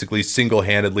 He basically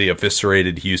single-handedly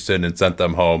eviscerated Houston and sent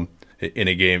them home in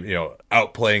a game,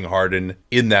 outplaying Harden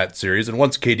in that series. And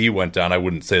once KD went down, I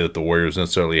wouldn't say that the Warriors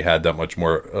necessarily had that much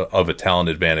more of a talent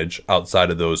advantage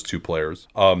outside of those two players.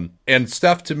 And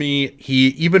Steph, to me,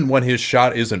 even when his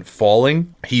shot isn't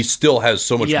falling, he still has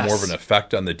so much more of an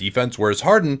effect on the defense. Whereas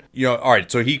Harden, all right,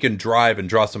 so he can drive and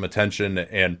draw some attention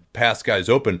and pass guys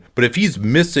open. But if he's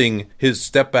missing his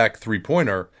step back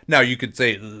 3-pointer, now you could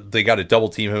say they got to double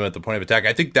team him at the point of attack.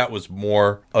 I think that was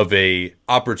more of a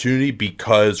opportunity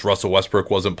because Russell Westbrook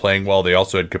wasn't playing well. They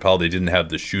also had Capella. They didn't have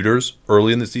the shooters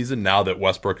early in the season. Now that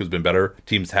Westbrook has been better,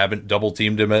 teams haven't double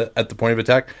teamed him at the point of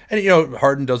attack. And,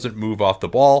 Harden doesn't move off the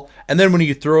ball. And then when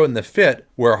you throw in the fit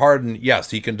where Harden,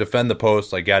 yes, he can defend the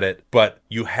post. I get it. But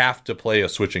you have to play a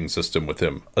switching system with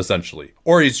him, essentially.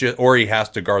 Or he has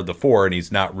to guard the 4, and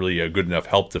he's not really a good enough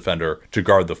help defender to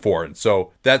guard the 4. And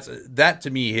so that to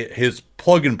me, his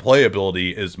plug and play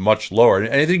ability is much lower.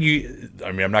 And I think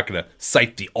I'm not going to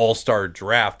cite the all-star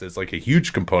draft as like a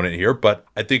huge component here, but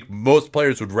I think most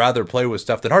players would rather play with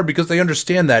Steph than Harden because they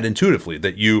understand that intuitively,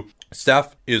 that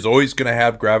Steph is always going to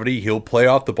have gravity. He'll play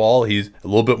off the ball. He's a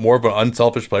little bit more of an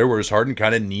unselfish player, whereas Harden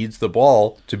kind of needs the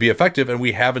ball to be effective. And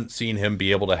we haven't seen him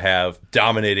be able to have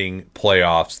dominating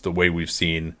playoffs the way we've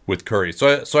seen with Curry.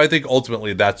 So I think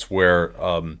ultimately that's where,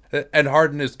 and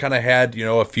Harden has kind of had,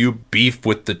 a few beef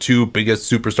with the two biggest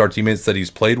superstar teammates that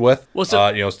he's played with. Well,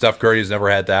 so, Steph Curry has never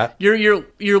had that.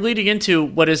 You're leading into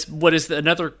what is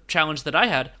another challenge that I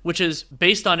had, which is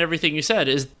based on everything you said,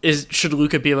 is should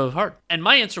Luka be above Harden? And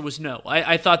my answer was no.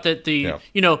 I thought that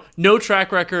no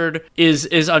track record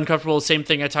is uncomfortable. Same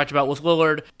thing I talked about with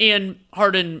Lillard and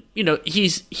Harden.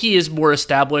 He is more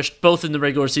established both in the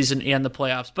regular season and the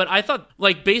playoffs. But I thought,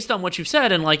 based on what you've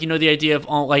said and the idea of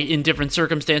all in different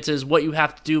circumstances what you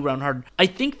have to do around Harden, I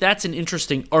think that's an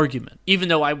interesting argument. Even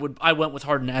though I went with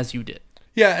Harden as you did.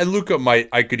 Yeah, and Luka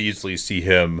I could easily see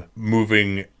him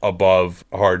moving above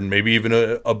Harden, maybe even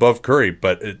above Curry,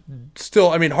 but still,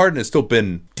 Harden has still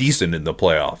been decent in the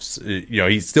playoffs.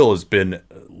 He still has been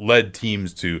led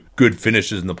teams to good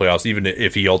finishes in the playoffs, even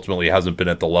if he ultimately hasn't been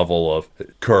at the level of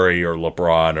Curry or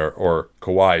LeBron or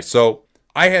Kawhi. So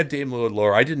I had Dame Lillard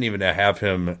lower. I didn't even have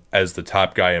him as the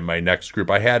top guy in my next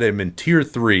group. I had him in tier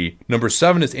 3. Number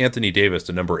 7 is Anthony Davis,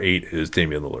 and number 8 is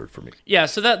Damian Lillard for me. Yeah,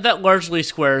 so that largely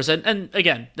squares. And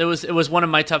again, it was one of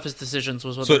my toughest decisions.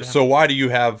 So why do you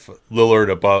have Lillard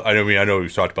above? I know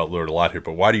we've talked about Lillard a lot here,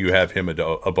 but why do you have him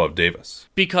above Davis?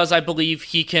 Because I believe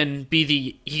he can be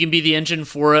the engine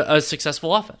for a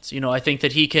successful offense. I think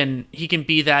that he can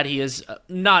be that. He is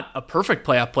not a perfect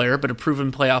playoff player, but a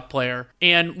proven playoff player.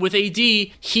 And with AD,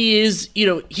 he is,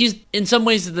 he's in some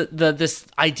ways this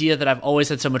idea that I've always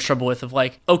had so much trouble with of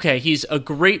okay, he's a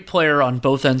great player on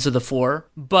both ends of the floor,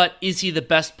 but is he the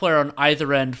best player on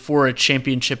either end for a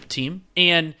championship team?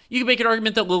 And you can make an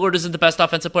argument that Lillard isn't the best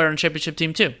offensive player on a championship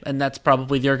team too, and that's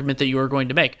probably the argument that you are going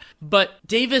to make. But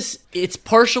Davis, it's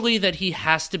partially that he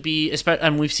has to be,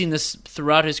 and we've seen this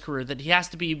throughout his career, that he has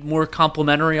to be more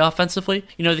complementary offensively.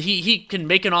 That he can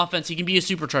make an offense, he can be a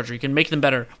supercharger, he can make them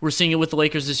better. We're seeing it with the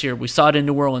Lakers this year. We saw it in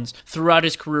New Orleans throughout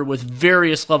his career with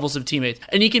various levels of teammates,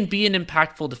 and he can be an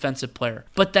impactful defensive player.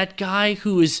 But that guy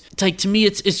who is to me,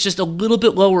 it's just a little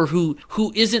bit lower, who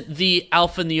isn't the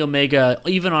alpha and the omega,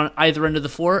 even on either end of the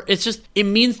floor. It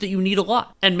means that you need a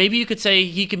lot. And maybe you could say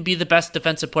he can be the best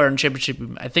defensive player in championship.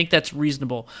 I think that's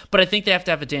reasonable, but I think they have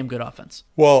to have a damn good offense.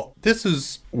 Well, this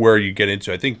is where you get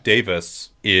into, I think Davis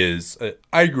is,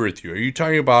 I agree with you. Are you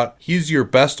talking about he's your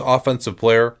best offensive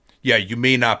player? Yeah, you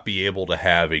may not be able to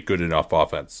have a good enough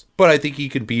offense, but I think he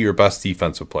can be your best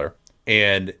defensive player.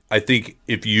 And I think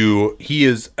I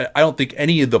don't think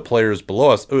any of the players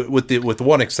below us, with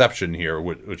one exception here,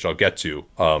 which I'll get to,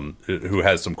 who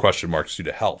has some question marks due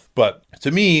to health. But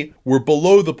to me, we're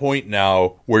below the point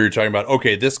now where you're talking about,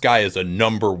 okay, this guy is a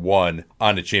number 1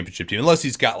 on a championship team, unless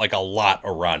he's got a lot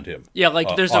around him. Yeah,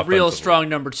 there's a real strong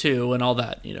number 2 and all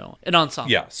that, an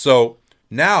ensemble. Yeah, so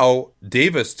now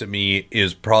Davis to me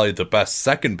is probably the best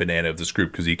second banana of this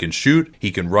group because he can shoot,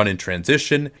 he can run in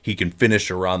transition, he can finish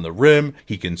around the rim,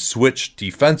 he can switch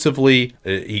defensively,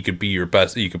 he could be your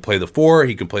best, you can play the 4,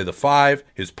 he can play the 5,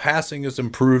 his passing is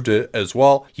improved as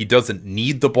well. He doesn't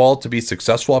need the ball to be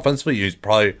successful offensively. He's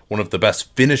probably one of the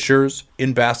best finishers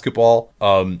in basketball.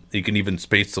 He can even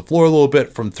space the floor a little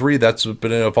bit from 3. That's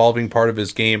been an evolving part of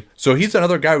his game. So he's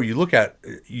another guy where you look at,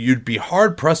 you'd be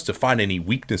hard pressed to find any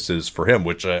weaknesses for him,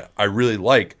 which I really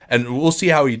like. And we'll see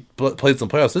how he plays in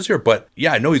the playoffs this year. But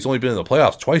yeah, I know he's only been in the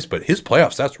playoffs twice, but his playoff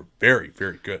stats were very,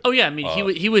 very good. Oh yeah, I mean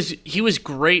he was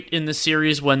great in the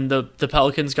series when the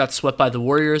Pelicans got swept by the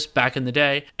Warriors back in the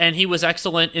day, and he was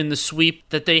excellent in the sweep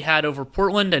that they had over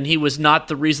Portland, and he was not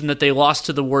the reason that they lost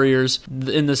to the Warriors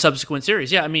in the subsequent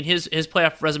series. Yeah, I mean his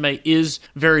playoff resume is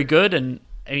very good, and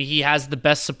I mean, he has the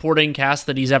best supporting cast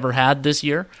that he's ever had this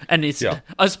year, and it's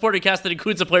a supporting cast that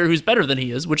includes a player who's better than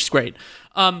he is, which is great.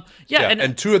 And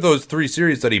 2 of those 3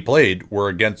 series that he played were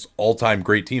against all-time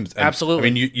great teams. And, absolutely.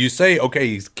 I mean, you say, okay,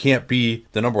 he can't be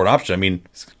the number 1 option. I mean,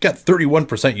 he's got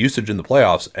 31% usage in the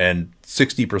playoffs and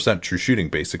 60% true shooting,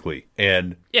 basically.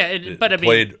 And but I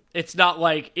mean, it's not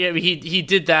like he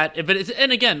did that. But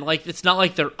and again, like it's not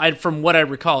like from what I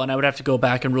recall, and I would have to go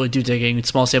back and really do digging and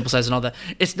small sample size and all that.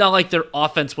 It's not like their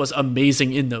offense was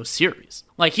amazing in those series.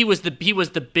 Like he was the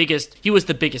biggest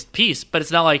piece, but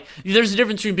it's not like there's a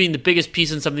difference between being the biggest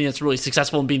piece and something that's really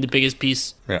successful and being the biggest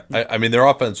piece. Yeah, I mean their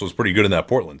offense was pretty good in that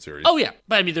Portland series. Oh yeah,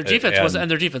 but I mean their defense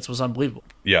was unbelievable.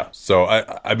 Yeah, so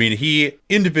I mean he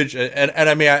individual and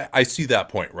I mean I see that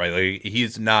point, right? Like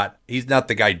he's not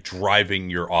the guy driving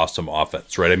your awesome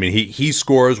offense, right? I mean he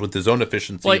scores with his own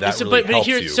efficiency. Like, that really helps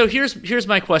you. So here's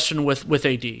my question with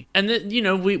AD,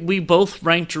 and we both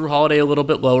ranked Drew Holiday a little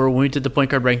bit lower when we did the point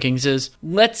guard rankings. Is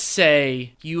let's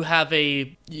say you have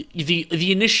the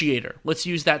initiator, let's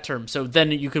use that term, so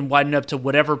then you can widen up to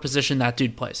whatever position that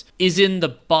dude plays, is in the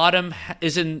bottom,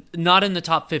 not in the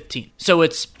top 15, so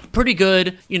it's pretty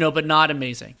good, but not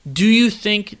amazing. Do you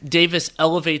think Davis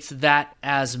elevates that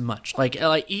as much?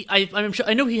 I'm sure,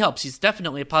 I know he helps. He's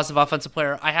definitely a positive offensive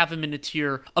player. I have him in a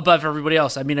tier above everybody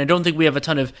else. I mean, I don't think we have a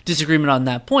ton of disagreement on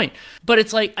that point, but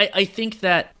it's like I think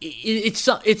that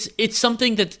it's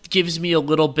something that gives me a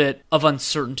little bit of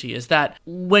uncertainty, is that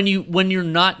when you're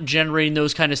not generating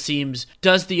those kind of seams,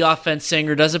 does the offense sing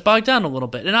or does it bog down a little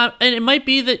bit? And it might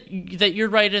be that you're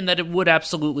right in that it would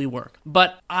absolutely work,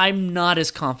 but I'm not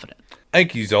as confident. I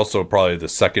think he's also probably the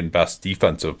second best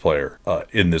defensive player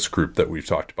in this group that we've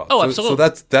talked about. Oh, absolutely.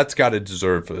 So that's got to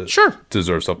deserve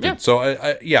something. Yeah. So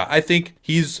I think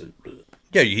he's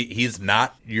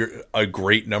not a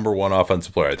great number 1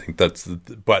 offensive player. I think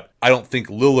but I don't think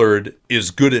Lillard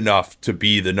is good enough to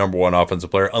be the number 1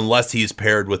 offensive player unless he's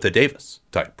paired with a Davis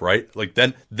type, right? Like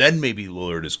then maybe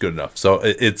Lillard is good enough. So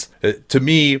it's to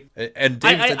me, and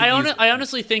Davis, I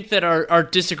honestly think that our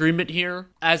disagreement here,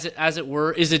 as it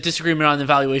were, is a disagreement on the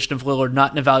evaluation of Lillard,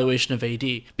 not an evaluation of AD.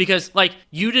 Because like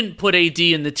you didn't put AD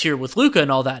in the tier with Luka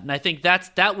and all that, and I think that's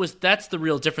the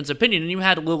real difference of opinion. And you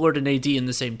had Lillard and AD in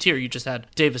the same tier. You just had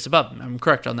Davis above him. I'm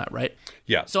correct on that, right?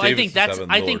 Yeah. So Davis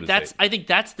I think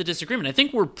that's the disagreement. I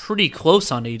think we're pretty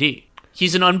close on AD.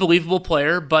 He's an unbelievable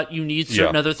player, but you need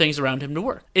certain other things around him to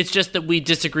work. It's just that we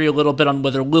disagree a little bit on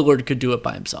whether Lillard could do it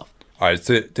by himself. All right,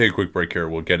 so take a quick break here.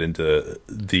 We'll get into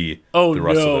the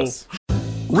rest of this.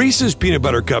 Reese's peanut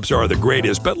butter cups are the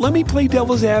greatest, but let me play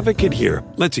devil's advocate here.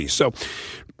 Let's see. So,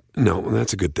 no,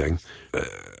 that's a good thing.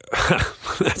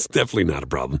 That's definitely not a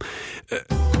problem.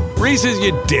 Reese's,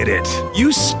 you did it.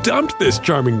 You stumped this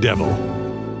charming devil.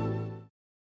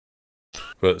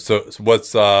 So what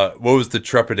was the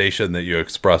trepidation that you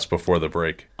expressed before the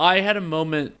break? I had a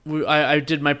moment, I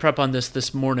did my prep on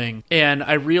this morning, and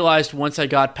I realized once I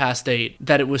got past 8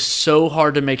 that it was so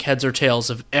hard to make heads or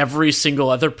tails of every single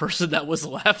other person that was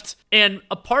left. And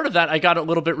a part of that, I got a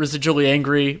little bit residually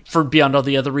angry for beyond all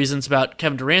the other reasons about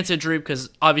Kevin Durant's injury, because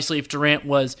obviously if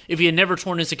he had never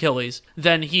torn his Achilles,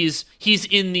 then he's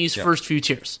in these first few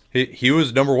tiers. He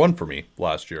was number 1 for me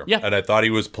last year. Yeah. And I thought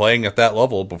he was playing at that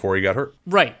level before he got hurt.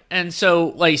 Right. And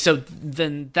so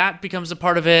then that becomes a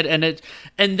part of it,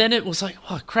 and then it was like,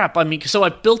 oh crap. I mean, so I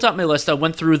built out my list. I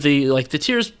went through the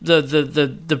tiers,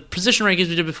 the position rankings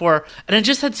we did before, and I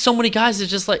just had so many guys.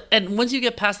 It's just like, and once you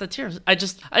get past the tiers, I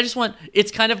just want,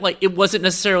 it's kind of like, it wasn't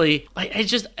necessarily like, I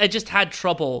just had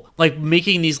trouble like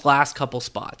making these last couple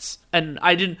spots, and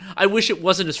I wish it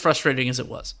wasn't as frustrating as it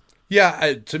was.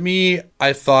 Yeah, to me,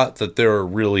 I thought that there were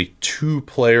really 2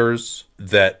 players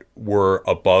that were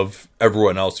above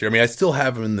everyone else here. I mean, I still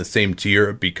have them in the same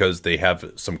tier because they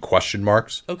have some question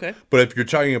marks. Okay. But if you're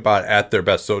talking about at their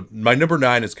best, so my number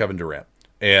 9 is Kevin Durant.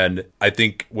 And I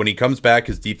think when he comes back,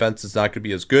 his defense is not going to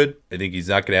be as good. I think he's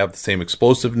not going to have the same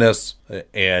explosiveness.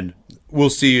 And we'll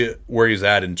see where he's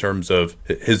at in terms of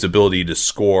his ability to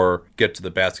score, get to the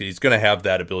basket. He's going to have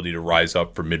that ability to rise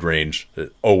up from mid-range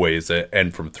always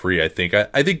and from three, I think.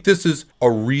 I think this is a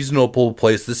reasonable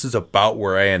place. This is about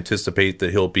where I anticipate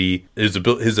that he'll be. His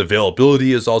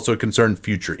availability is also a concern.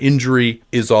 Future injury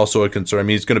is also a concern. I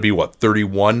mean, he's going to be,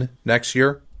 31 next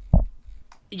year?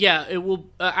 Yeah, it will.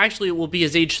 Actually, it will be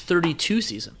his age 32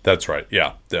 season. That's right.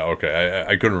 Yeah. Okay.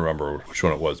 I couldn't remember which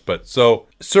one it was, but so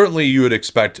certainly you would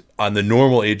expect on the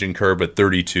normal aging curve at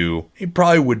 32, he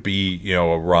probably would be,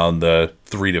 around the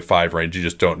 3 to 5 range. You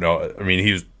just don't know. I mean,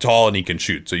 he's tall and he can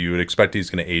shoot, so you would expect he's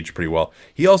going to age pretty well.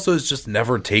 He also has just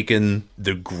never taken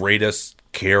the greatest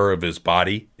care of his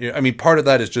body. I mean, part of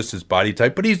that is just his body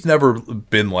type, but he's never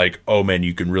been like, oh man,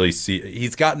 you can really see.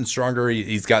 He's gotten stronger,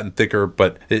 he's gotten thicker,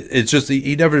 but it's just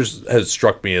he never has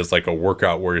struck me as like a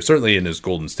workout warrior. Certainly in his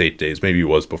Golden State days, maybe he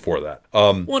was before that.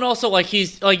 Well, and also like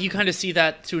he's like, you kind of see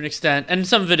that to an extent, and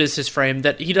some of it is his frame,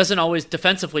 that he doesn't always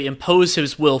defensively impose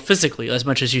his will physically as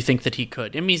much as you think that he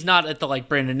could. I mean, he's not at the like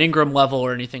Brandon Ingram level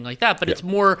or anything like that, but it's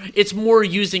more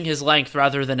using his length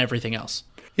rather than everything else.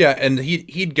 Yeah, and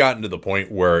he'd gotten to the point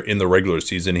where in the regular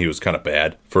season he was kind of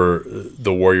bad for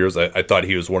the Warriors. I thought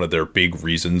he was one of their big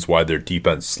reasons why their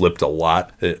defense slipped a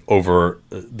lot over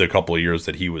the couple of years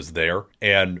that he was there.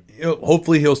 And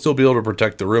hopefully he'll still be able to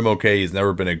protect the rim okay. He's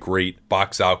never been a great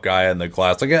box out guy on the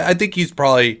glass. Like I think he's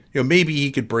probably, maybe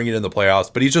he could bring it in the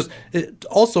playoffs, but he's just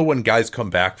also when guys come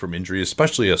back from injury,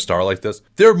 especially a star like this,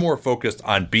 they're more focused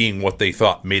on being what they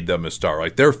thought made them a star.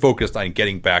 Like they're focused on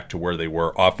getting back to where they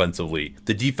were offensively.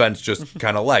 The defense just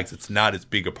kind of lags. It's not as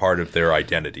big a part of their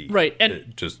identity. Right.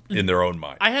 And just in their own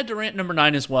mind. I had Durant number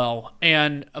 9 as well.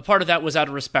 And a part of that was out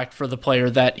of respect for the player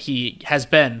that he has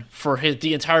been for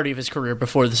the entirety of his career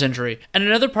before this injury. And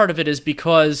another part of it is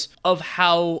because of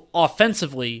how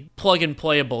offensively plug and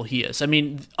playable he is. I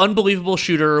mean, unbelievable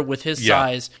shooter with his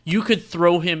size. You could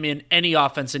throw him in any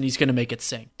offense and he's going to make it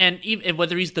sing. And even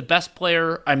whether he's the best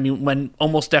player, I mean, when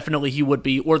almost definitely he would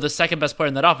be, or the second best player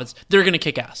in that offense, they're going to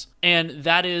kick ass. And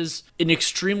that is an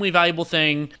extremely valuable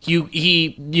thing.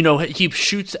 He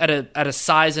shoots at a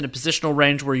size and a positional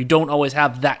range where you don't always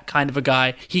have that kind of a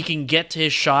guy. He can get to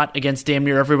his shot against damn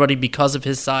near everybody because of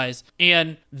his size.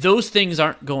 And those things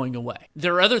aren't going away.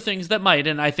 There are other things that might,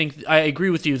 and I think I agree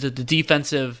with you that the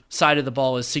defensive side of the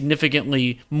ball is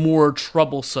significantly more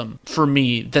troublesome for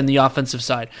me than the offensive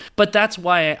side. But that's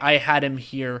why I had him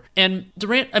here. And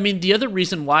Durant, I mean, the other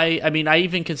reason why, I mean, I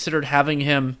even considered having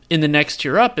him in the next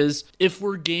tier up is if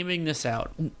we're gaming this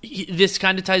out, this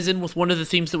kind of ties in with one of the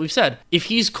themes that we've said. If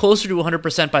he's closer to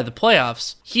 100% by the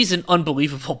playoffs, he's an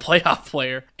unbelievable playoff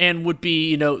player and would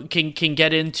be, can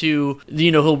get into,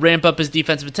 he'll ramp up his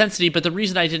defensive intensity. But the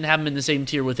reason I didn't have him in the same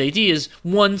tier with AD is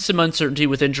one, some uncertainty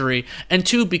with injury, and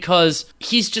two, because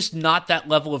he's just not that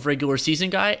level of regular season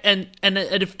guy. And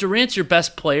if Durant's your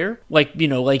best player, like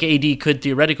AD could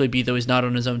theoretically be, though he's not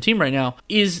on his own team right now,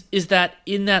 is that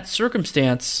in that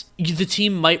circumstance, the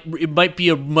team might be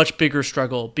a much bigger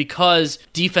struggle because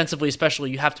defensively, especially,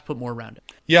 you have to put more around it.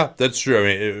 Yeah, that's true. I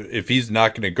mean, if he's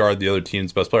not going to guard the other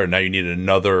team's best player, now you need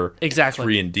another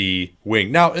 3-and-D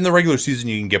wing. Now, in the regular season,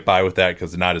 you can get by with that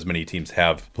because not as many teams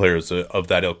have players of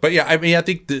that ilk. But yeah, I mean, I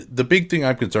think the big thing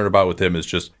I'm concerned about with him is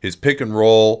just his pick and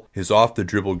roll, his off the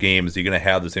dribble game. Is he going to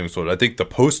have the same sort? I think the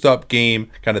post up game,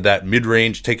 kind of that mid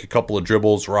range, take a couple of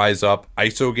dribbles, rise up,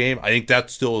 ISO game. I think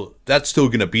that's still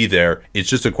going to be there. It's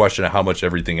just a question of how much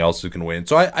everything else is going to win.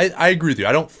 So I agree with you.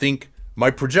 I don't think my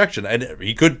projection, and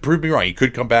he could prove me wrong, he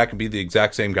could come back and be the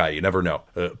exact same guy. You never know.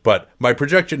 But my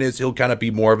projection is he'll kind of be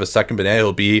more of a second banana.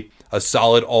 He'll be a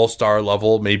solid all-star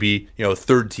level, maybe,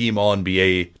 third team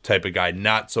All-NBA type of guy,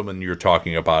 not someone you're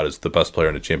talking about as the best player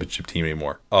on a championship team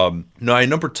anymore.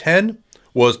 Number 10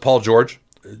 was Paul George.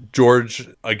 George,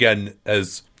 again,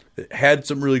 has had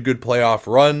some really good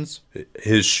playoff runs.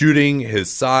 His shooting, his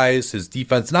size, his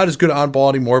defense, not as good on ball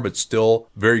anymore, but still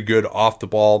very good off the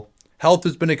ball. Health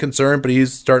has been a concern, but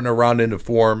he's starting to round into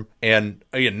form. And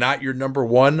again, not your number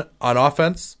one on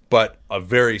offense, but a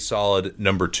very solid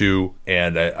number 2.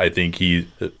 And I think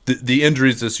the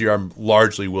injuries this year, I'm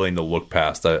largely willing to look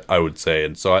past, I would say.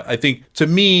 And so I think, to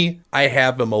me, I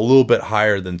have him a little bit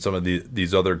higher than some of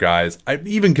these other guys. I've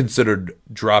even considered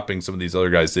dropping some of these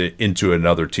other guys into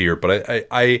another tier, but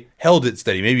I held it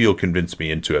steady. Maybe you'll convince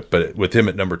me into it, but with him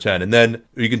at number 10. And then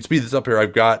you can speed this up here.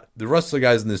 I've got the rest of the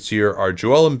guys in this tier are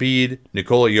Joel Embiid,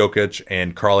 Nikola Jokic,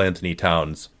 and Karl Anthony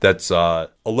Towns. That's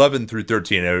 11 through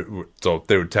 13. So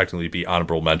they would technically be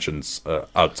honorable mentions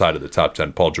outside of the top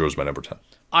 10. Paul George, my number 10.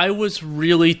 I was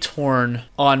really torn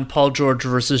on Paul George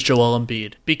versus Joel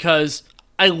Embiid because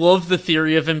I love the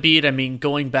theory of Embiid. I mean,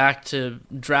 going back to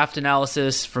draft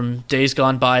analysis from days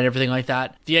gone by and everything like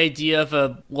that, the idea of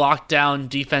a lockdown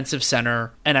defensive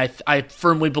center, and I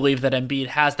firmly believe that Embiid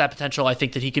has that potential. I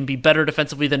think that he can be better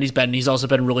defensively than he's been. He's also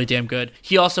been really damn good.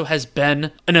 He also has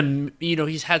been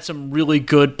he's had some really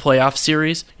good playoff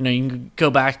series. You can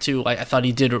go back to I thought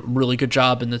he did a really good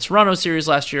job in the Toronto series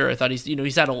last year. I thought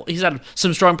he's had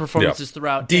some strong performances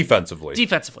throughout defensively,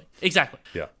 exactly.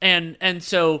 Yeah, and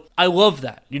so I love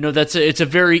that. It's a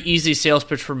very easy sales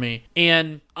pitch for me.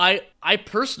 And I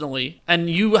personally, and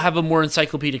you have a more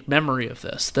encyclopedic memory of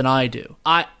this than I do,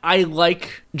 I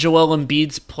like Joel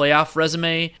Embiid's playoff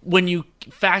resume when you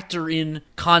factor in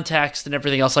context and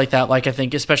everything else like that. Like, I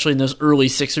think especially in those early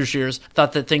Sixers years,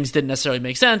 thought that things didn't necessarily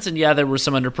make sense, and yeah, there was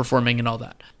some underperforming and all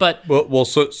that. But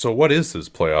so what is his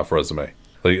playoff resume?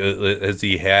 Like, has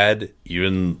he had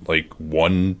even like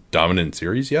one dominant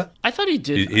series yet? I thought he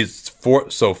did. He's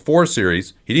four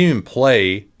series. He didn't even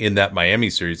play in that Miami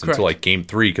series until like game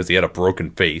 3 because he had a broken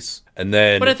face. And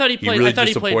then, but I thought he played. Really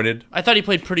I thought he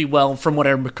played pretty well from what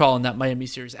I recall in that Miami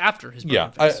series after his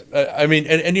broken face. I mean,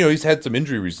 and he's had some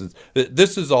injury reasons.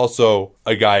 This is also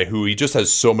a guy who he just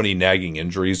has so many nagging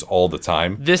injuries all the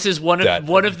time. This is one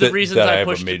of the reasons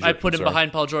I put him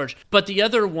behind Paul George. But the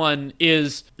other one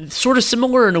is sort of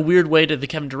similar in a weird way to the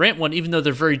Kevin Durant one, even though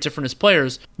they're very different as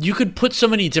players. You could put so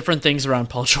many different things around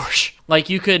Paul George. Like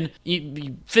you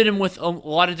fit him with a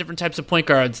lot of different types of point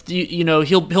guards.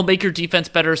 He'll make your defense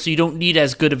better, so you don't need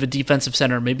as good of a defensive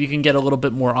center. Maybe you can get a little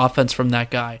bit more offense from that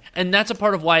guy. And that's a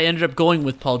part of why I ended up going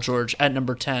with Paul George at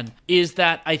number 10, is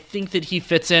that I think that he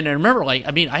fits in. And remember,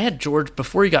 I had George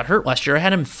before he got hurt last year. I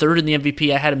had him 3rd in the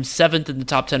MVP. I had him 7th in the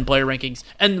top 10 player rankings.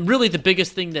 And really the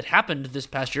biggest thing that happened this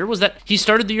past year was that he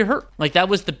started the year hurt. Like, that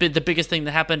was the biggest thing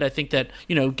that happened. I think that,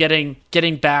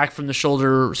 getting back from the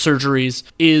shoulder surgeries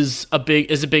is a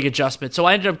big adjustment. So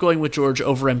I ended up going with George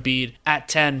over Embiid at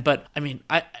 10. But I mean,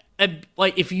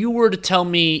 like, if you were to tell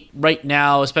me right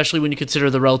now, especially when you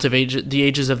consider the relative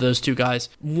ages of those two guys,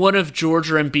 one of George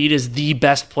or Embiid is the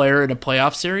best player in a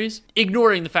playoff series,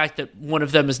 ignoring the fact that one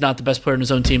of them is not the best player in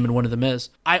his own team and one of them is,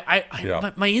 my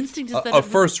instinct is that a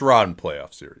first round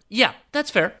playoff series. Yeah, that's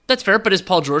fair. But is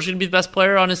Paul George going to be the best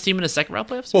player on his team in a second round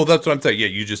playoff series? Well, that's what I'm saying. Yeah,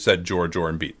 you just said George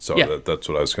or Embiid, so that's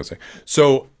what I was going to say.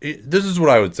 So this is what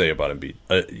I would say about Embiid.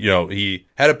 He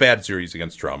had a bad series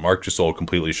against Toronto. Marc Gasol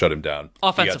completely shut him down.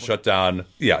 Offensively. Shut down.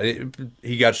 Yeah,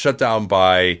 he got shut down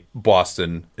by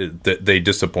Boston. They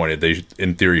disappointed. They,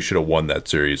 in theory, should have won that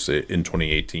series in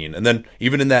 2018. And then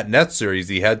even in that Nets series,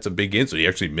 he had some big games. So he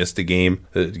actually missed a game,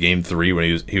 game 3,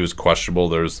 when he was questionable.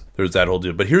 There's that whole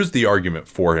deal. But here's the argument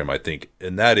for him, I think,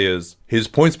 and that is his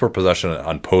points per possession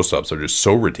on post-ups are just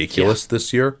so ridiculous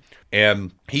this year.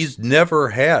 And he's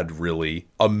never had really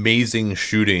amazing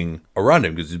shooting around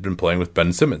him because he's been playing with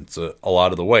Ben Simmons a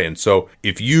lot of the way. And so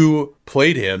if you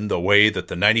played him the way that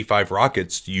the 95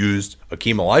 Rockets used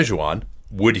Akeem Olajuwon,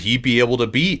 would he be able to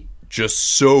be just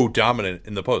so dominant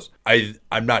in the post?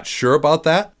 I'm not sure about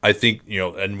that. I think,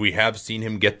 and we have seen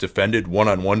him get defended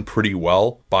one-on-one pretty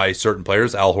well by certain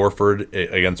players, Al Horford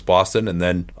against Boston, and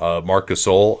then Marc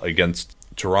Gasol against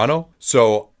Toronto.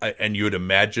 So, and you would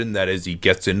imagine that as he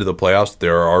gets into the playoffs,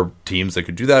 there are teams that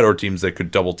could do that, or teams that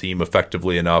could double team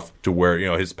effectively enough to where,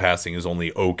 his passing is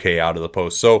only okay out of the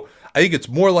post. So I think it's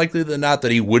more likely than not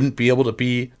that he wouldn't be able to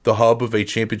be the hub of a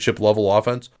championship level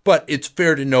offense, but it's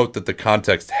fair to note that the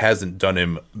context hasn't done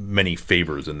him many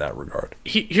favors in that regard.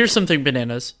 Here's something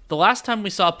bananas. The last time we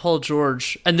saw Paul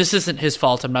George, and this isn't his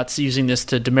fault, I'm not using this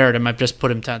to demerit him, I've just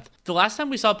put him 10th. The last time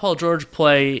we saw Paul George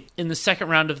play in the second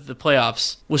round of the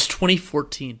playoffs was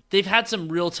 2014. They've had some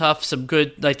real tough, some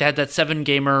good, like they had that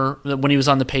 7-gamer when he was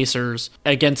on the Pacers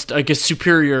against a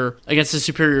superior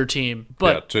team.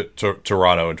 But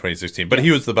Toronto in 2016. But he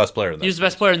was the best player in that. He was the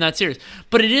best player in that series.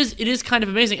 But it is kind of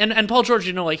amazing. And Paul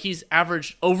George, he's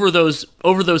averaged over those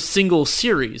single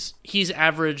series, he's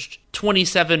averaged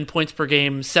 27 points per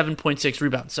game, 7.6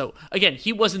 rebounds. So again,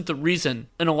 he wasn't the reason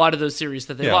in a lot of those series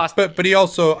that they lost. But he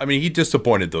also, he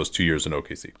disappointed those 2 years in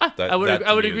OKC.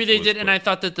 I would agree they did, and I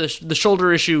thought that the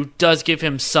shoulder issue does give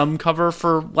him some cover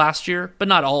for last year, but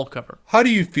not all cover. How do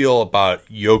you feel about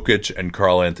Jokic and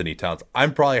Karl Anthony Towns?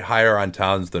 I'm probably higher on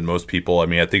Towns than most people.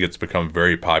 I think it's become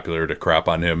very popular to crap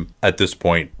on him at this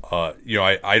point.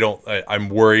 I'm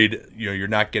worried, you're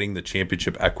not getting the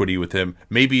championship equity with him.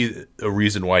 Maybe a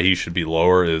reason why he should be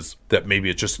lower is that maybe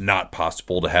it's just not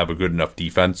possible to have a good enough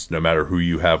defense, no matter who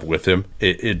you have with him,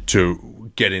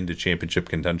 to get into championship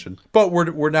contention. But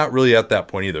we're not really at that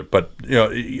point either. But,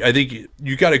 I think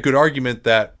you got a good argument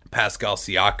that Pascal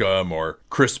Siakam or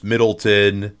Chris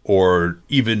Middleton or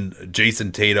even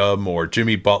Jason Tatum or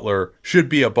Jimmy Butler should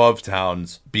be above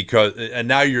Towns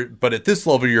but at this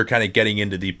level, you're kind of getting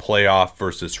into the playoff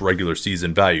versus regular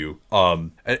season value.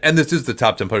 And this is the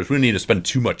top 10 players. We don't need to spend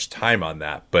too much time on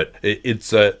that, but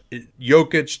it's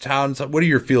Jokic, Towns. What are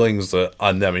your feelings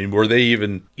on them? I mean, were they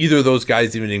either of those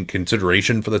guys even in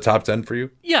consideration for the top 10 for you?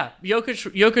 Yeah,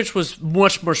 Jokic was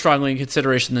much more strongly in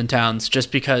consideration than Towns,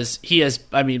 just because he has,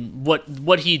 I mean,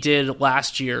 what he did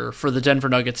last year for the Denver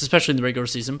Nuggets, especially in the regular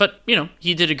season, but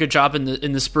he did a good job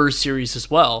in the Spurs series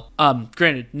as well.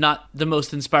 Granted, not the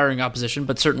most inspiring opposition,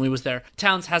 but certainly was there.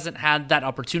 Towns hasn't had that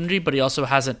opportunity, but he also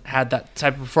hasn't had that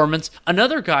type of performance.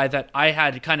 Another guy that I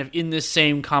had kind of in this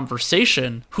same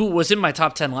conversation, who was in my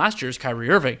top 10 last year, is Kyrie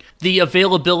Irving. The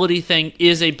availability thing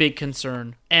is a big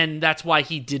concern, and that's why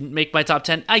he didn't make my top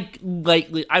 10.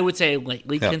 I would say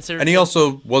lightly considered. And he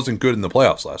also wasn't good in the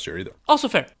playoffs last year either. Also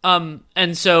fair.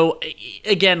 And so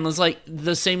again, it's like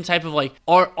the same type of like,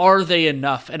 are they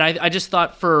enough? And I just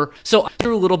thought I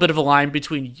threw a little bit of a line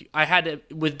between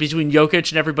Jokic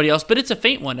and everybody else, but it's a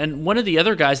faint one. And one of the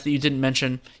other guys that you didn't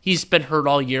mention, he's been hurt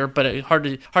all year, but hard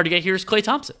to get here, is Klay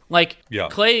Thompson.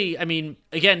 Klay, I mean,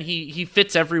 again, he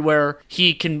fits everywhere.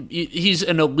 He's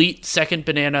an elite second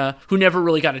banana who never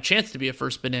really got a chance to be a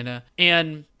first banana.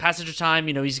 And passage of time,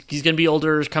 he's going to be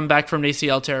older, come back from an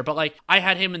ACL tear. But I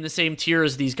had him in the same tier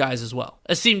as these guys as well.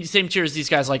 Same tier as these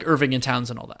guys like Irving and Towns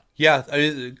and all that. Yeah, I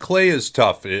mean, Klay is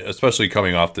tough, especially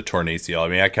coming off the torn ACL. I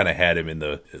mean, I kind of had him in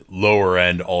the lower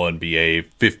end All-NBA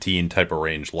 15 type of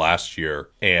range last year.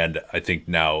 And I think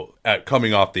now,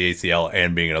 coming off the ACL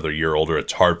and being another year older,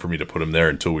 it's hard for me to put him there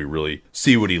until we really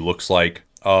see what he looks like.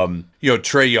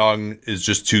 Trae Young is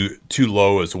just too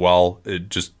low as well.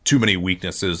 Just too many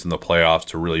weaknesses in the playoffs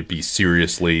to really be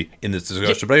seriously in this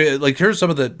discussion. But here's some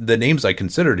of the names I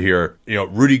considered here.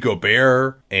 Rudy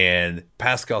Gobert and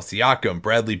Pascal Siakam,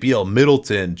 Bradley Beal,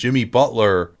 Middleton, Jimmy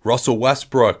Butler, Russell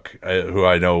Westbrook, who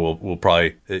I know will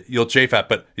probably you'll chafe at,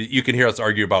 but you can hear us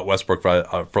argue about Westbrook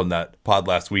from that pod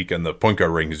last week and the point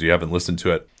guard ring because you haven't listened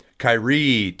to it.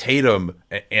 Kyrie, Tatum,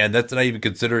 and that's not even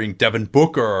considering Devin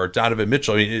Booker or Donovan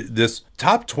Mitchell. I mean, this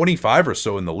top 25 or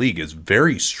so in the league is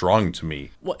very strong to me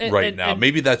right now.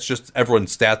 Maybe that's just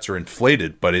everyone's stats are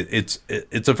inflated, but it's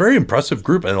a very impressive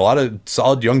group and a lot of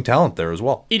solid young talent there as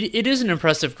well. It is an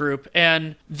impressive group,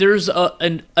 and there's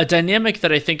a dynamic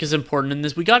that I think is important in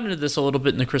this. We got into this a little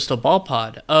bit in the Crystal Ball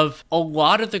pod of a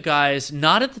lot of the guys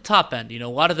not at the top end. A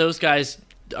lot of those guys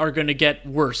are going to get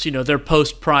worse. They're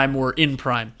post-prime or in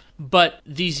prime. But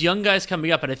these young guys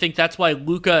coming up, and I think that's why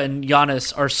Luka and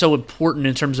Giannis are so important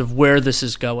in terms of where this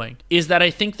is going, is that I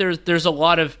think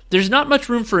there's not much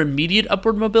room for immediate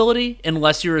upward mobility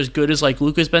unless you're as good as like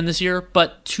Luka's been this year.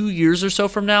 But 2 years or so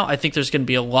from now, I think there's going to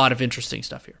be a lot of interesting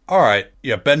stuff here. All right.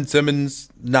 Yeah, Ben Simmons,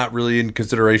 not really in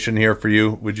consideration here for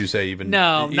you, would you say? Even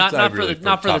no, not for the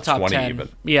top 20 10. Even.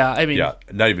 Yeah, I mean,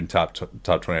 not even top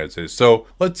 20, I'd say. So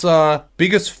let's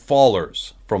biggest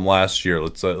fallers from last year.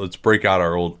 Let's break out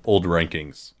our old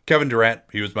rankings. Kevin Durant,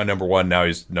 he was my number 1. Now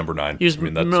he's number 9. He was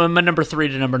my number 3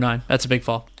 to number 9. That's a big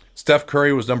fall. Steph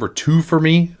Curry was number 2 for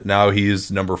me. Now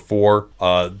he's number 4.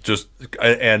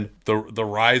 And the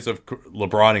rise of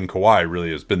LeBron and Kawhi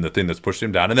really has been the thing that's pushed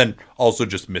him down. And then also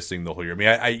just missing the whole year.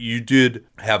 I mean, you did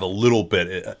have a little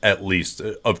bit, at least,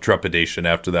 of trepidation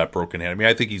after that broken hand. I mean,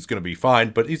 I think he's going to be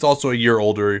fine, but he's also a year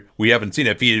older. We haven't seen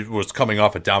it. If he was coming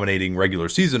off a dominating regular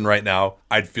season right now,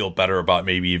 I'd feel better about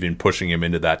maybe even pushing him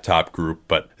into that top group.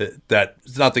 But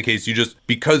that's not the case.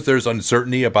 Because there's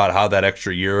uncertainty about how that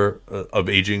extra year of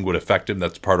aging would affect him,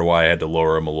 that's part of why I had to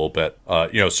lower him a little bit.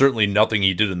 Certainly nothing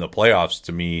he did in the playoffs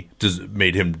to me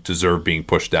made him deserve being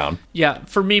pushed down. Yeah,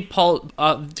 for me,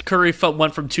 Curry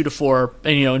went from 2 to 4,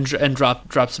 and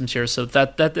dropped some tiers. So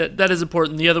that is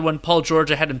important. The other one, Paul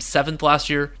George, I had him 7th last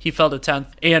year. He fell to 10th,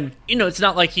 and it's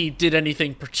not like he did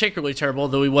anything particularly terrible,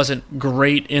 though he wasn't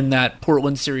great in that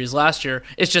Portland series last year.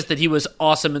 It's just that he was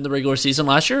awesome in the regular season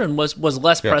last year and was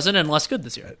less present and less good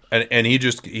this year. And he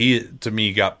to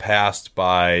me got passed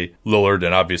by Lillard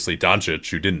and obviously Doncic,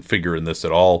 who didn't figure in this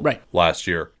at all last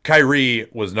year. Kyrie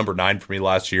was number 9 for me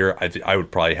last year. I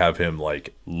would probably have him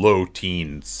like low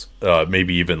teens,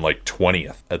 maybe even like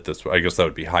 20th at this. I guess that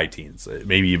would be high teens,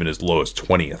 maybe even as low as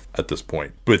 20th at this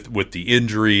point. With the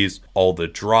injuries, all the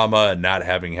drama, and not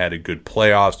having had a good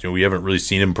playoffs. We haven't really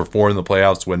seen him perform in the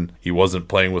playoffs when he wasn't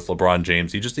playing with LeBron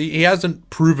James. He hasn't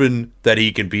proven that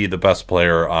he can be the best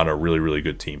player on a really, really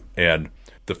good team. And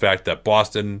the fact that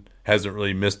Boston hasn't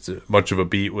really missed much of a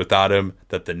beat without him,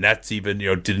 that the Nets even,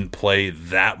 didn't play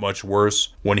that much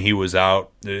worse when he was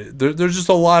out. There's just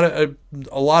a lot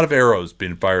of arrows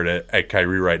being fired at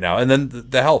Kyrie right now. And then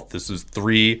the health. This is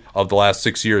 3 of the last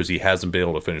 6 years he hasn't been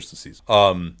able to finish the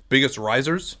season. Biggest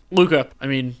risers? Luka. I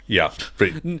mean, yeah,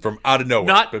 from out of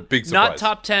nowhere, but big surprise. Not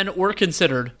top 10 or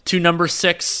considered to number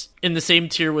 6 in the same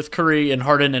tier with Curry and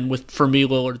Harden and for me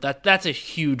Lillard. That's a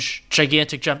huge,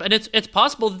 gigantic jump, and it's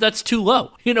possible that's too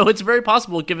low. It's very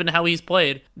possible given how he's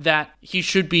played that he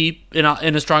should be in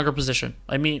a stronger position.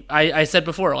 I mean, I said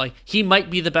before, like, he might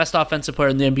be the best offensive player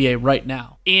in the NBA right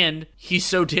now, and he's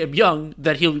so damn young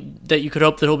that you could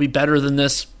hope that he'll be better than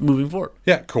this moving forward.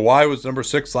 Yeah, Kawhi was number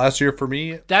 6 last year for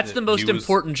me. That's the most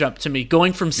important jump to me.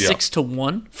 Going from 6 to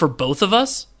 1 for both of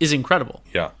us is incredible.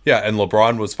 Yeah, and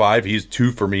LeBron was 5. He's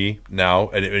 2 for me now,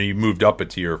 and he moved up a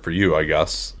tier for you, I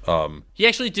guess. He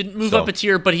actually didn't move up a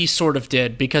tier, but he sort of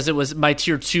did, because it was my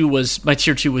tier 2 was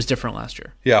different last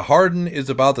year. Yeah, Harden is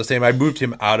about the same. I moved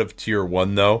him out of tier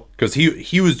 1 though, because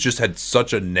he was just had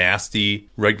such a nasty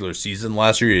regular season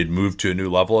last year. He had moved to a new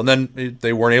level, and then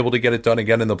they weren't able to get it done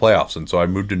again in the playoffs, and so I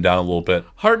moved him down a little bit.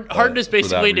 Harden is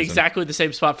basically in exactly the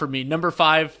same spot for me. Number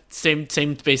 5, same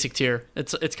basic tier.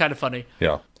 It's kind of funny.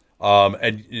 Yeah.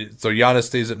 And so Giannis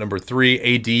stays at number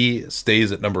 3, AD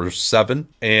stays at number 7,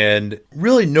 and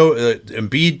really no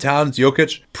Embiid, Towns,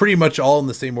 Jokic, pretty much all in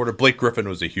the same order. Blake Griffin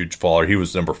was a huge faller. He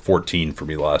was number 14 for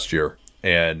me last year.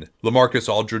 And LaMarcus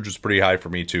Aldridge is pretty high for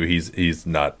me too. He's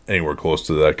not anywhere close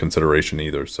to that consideration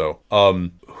either. So,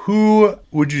 who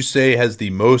would you say has the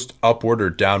most upward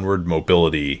or downward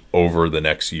mobility over the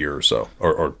next year or so,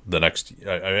 or the next?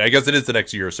 I guess it is the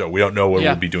next year or so. We don't know when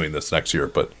we'll be doing this next year,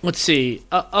 but let's see.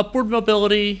 Upward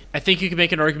mobility. I think you can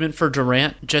make an argument for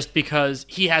Durant just because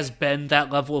he has been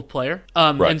that level of player.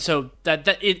 Right. And so that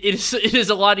it is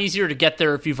a lot easier to get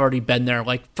there if you've already been there.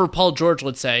 Like for Paul George,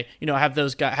 let's say, have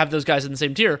those guys in the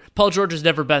same tier. Paul George has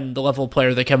never been the level of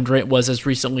player that Kevin Durant was as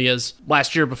recently as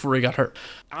last year before he got hurt.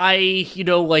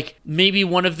 Like maybe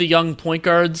one of the young point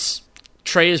guards,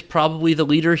 Trey is probably the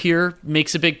leader here,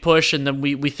 makes a big push, and then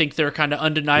we think they're kind of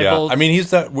undeniable. Yeah, I mean,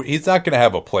 he's not going to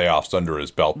have a playoffs under his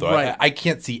belt, though. Right. I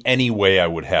can't see any way I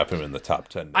would have him in the top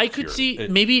 10 I could see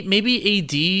maybe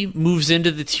AD moves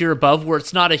into the tier above where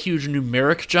it's not a huge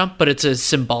numeric jump, but it's a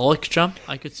symbolic jump.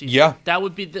 I could see. Yeah. That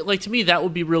would be, to me, that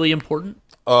would be really important.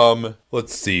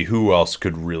 Let's see who else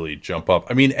could really jump up.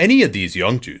 I mean, any of these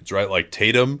young dudes, right? Like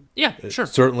Tatum, yeah, sure,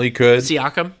 certainly could.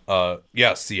 Siakam,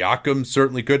 Siakam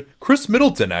certainly could. Chris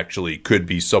Middleton actually could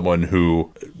be someone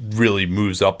who really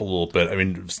moves up a little bit. I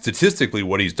mean, statistically,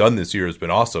 what he's done this year has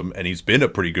been awesome, and he's been a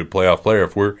pretty good playoff player.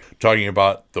 If we're talking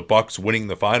about the Bucks winning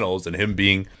the finals and him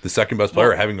being the second best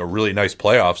player, having a really nice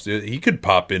playoffs, he could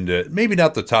pop into maybe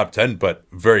not the top 10, but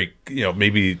very,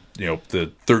 maybe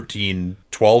the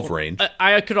 13-12 range.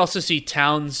 I could also see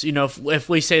Towns, if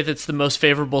we say that's the most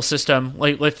favorable system,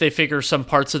 like if they figure some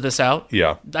parts of this out,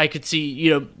 yeah, I could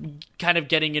see, kind of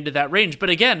getting into that range.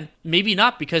 But again, maybe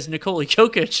not, because Nikola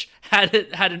Jokic had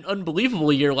an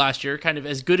unbelievable year last year, kind of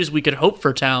as good as we could hope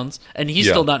for Towns, and he's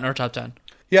still not in our top 10.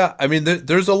 Yeah, I mean,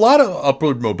 there's a lot of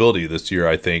upward mobility this year,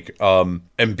 I think.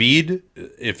 Embiid,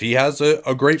 if he has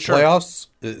a great playoffs,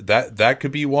 that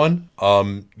could be one.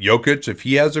 Jokic, if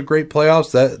he has a great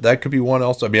playoffs, that could be one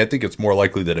also. I mean, I think it's more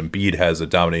likely that Embiid has a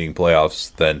dominating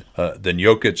playoffs than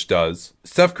Jokic does.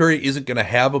 Steph Curry isn't going to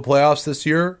have a playoffs this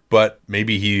year, but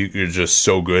maybe he is just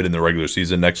so good in the regular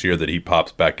season next year that he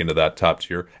pops back into that top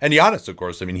tier. And Giannis, of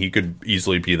course, I mean, he could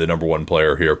easily be the number 1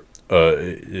 player here.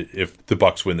 If the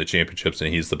Bucks win the championships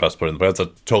and he's the best player in the playoffs,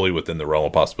 that's totally within the realm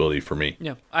of possibility for me.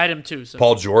 Yeah, I had him too. So.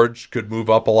 Paul George could move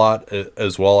up a lot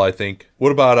as well, I think.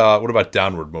 What about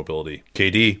downward mobility?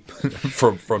 KD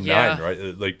from 9,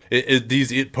 right? Like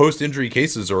these post-injury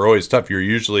cases are always tough.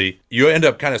 You end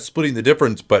up kind of splitting the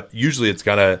difference, but usually it's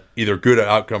kind of either good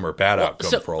outcome or bad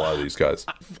outcome for a lot of these guys.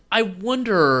 I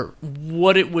wonder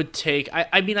what it would take.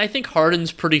 I mean, I think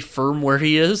Harden's pretty firm where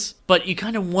he is, but you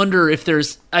kind of wonder if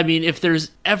there's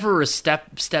ever a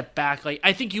step back. Like,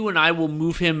 I think you and I will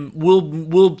move him.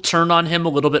 We'll turn on him a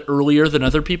little bit earlier than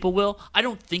other people will. I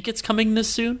don't think it's coming this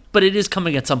soon, but it is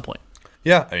coming at some point.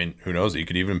 Yeah, I mean, who knows? He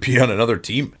could even be on another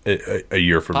team a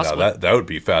year from Possibly. now. That would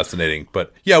be fascinating.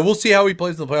 But yeah, we'll see how he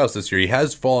plays in the playoffs this year. He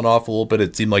has fallen off a little bit.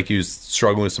 It seemed like he was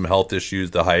struggling with some health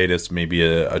issues. The hiatus may be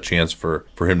a chance for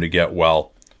him to get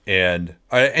well. And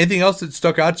anything else that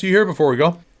stuck out to you here before we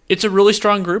go? It's a really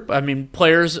strong group. I mean,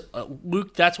 players,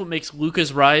 Luke. That's what makes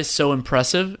Luka's rise so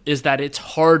impressive, is that it's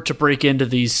hard to break into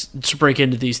these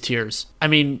tiers. I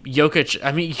mean,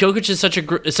 Jokic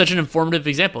is such an informative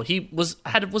example. He was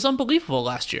unbelievable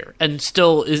last year and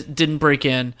still didn't break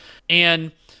in.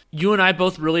 And you and I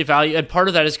both really value, and part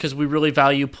of that is because we really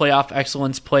value playoff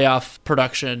excellence, playoff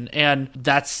production, and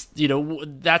that's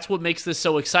what makes this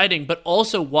so exciting, but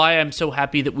also why I'm so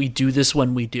happy that we do this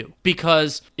when we do.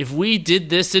 Because if we did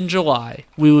this in July,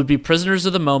 we would be prisoners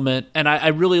of the moment, and I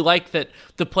really like that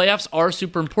the playoffs are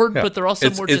super important, but they're also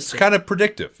more distant. It's kind of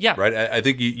predictive, yeah. Right? I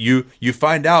think you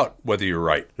find out whether you're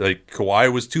right. Like,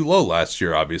 Kawhi was too low last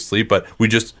year, obviously, but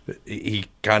he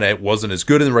kind of wasn't as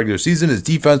good in the regular season. His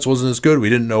defense wasn't as good. We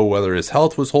didn't know whether his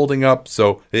health was holding up,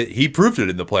 so he proved it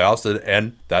in the playoffs,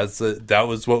 and that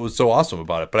was what was so awesome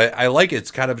about it. But I like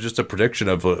it's kind of just a prediction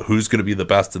of who's going to be the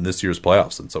best in this year's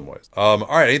playoffs in some ways. All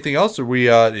right, anything else? Are we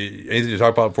anything to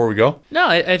talk about before we go? No,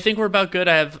 I think we're about good.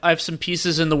 I have some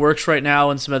pieces in the works right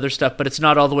now and some other stuff, but it's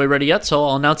not all the way ready yet, so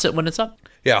I'll announce it when it's up.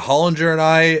 Yeah, Hollinger and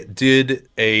I did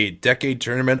a decade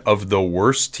tournament of the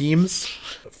worst teams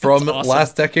from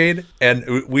last decade, and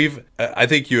I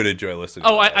think you would enjoy listening.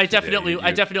 Oh, I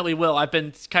definitely will. I've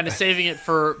been kind of saving it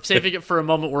for a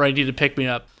moment where I need to pick me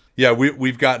up. Yeah,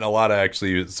 we've gotten a lot of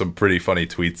actually some pretty funny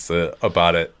tweets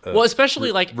about it. Well,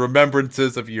 especially like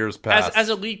remembrances of years past. As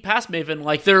a League Pass maven,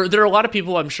 like there are a lot of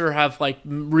people I'm sure have like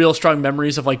real strong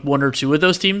memories of like one or two of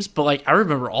those teams, but like I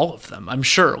remember all of them. I'm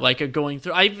sure like going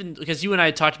through. Because you and I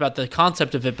had talked about the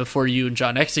concept of it before you and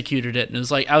John executed it, and it was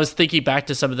like I was thinking back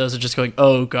to some of those and just going,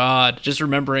 oh god, just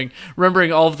remembering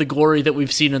all of the glory that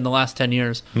we've seen in the last 10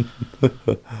 years.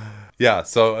 Yeah,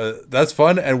 so that's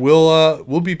fun, and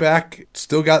we'll be back.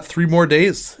 Still got 3 more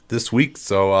days this week,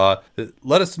 so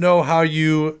let us know how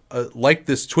you like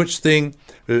this Twitch thing.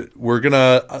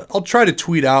 I'll try to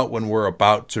tweet out when we're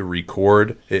about to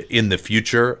record in the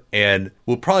future, and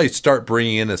we'll probably start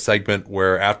bringing in a segment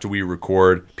where after we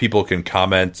record, people can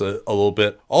comment a little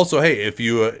bit. Also, hey, if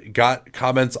you got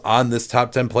comments on this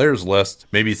top 10 players list,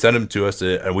 maybe send them to us,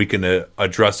 and we can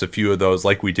address a few of those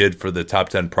like we did for the top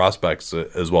 10 prospects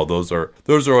as well. Those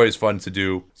are always fun to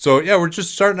do. So yeah, we're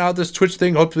just starting out this Twitch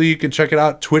thing. Hopefully you can check it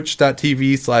out,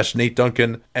 twitch.tv/Nate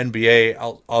Duncan NBA.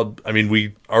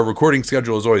 Our recording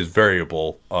schedule is always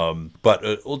variable, but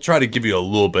we'll try to give you a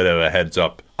little bit of a heads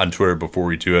up on Twitter before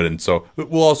we do it. And so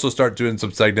we'll also start doing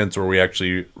some segments where we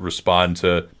actually respond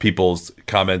to people's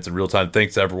comments in real time.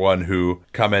 Thanks to everyone who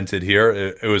commented here.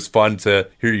 It was fun to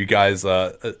hear you guys.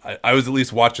 I was at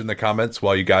least watching the comments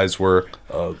while you guys were,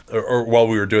 or while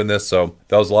we were doing this. So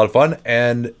that was a lot of fun.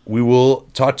 And we will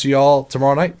talk to y'all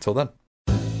tomorrow night. Till then.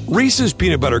 Reese's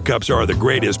Peanut Butter Cups are the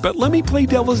greatest, but let me play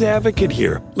devil's advocate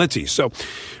here. Let's see. So,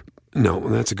 no,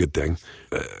 that's a good thing.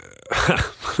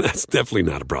 That's definitely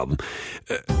not a problem.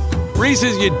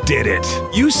 Reese's, you did it.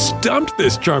 You stumped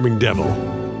this charming devil.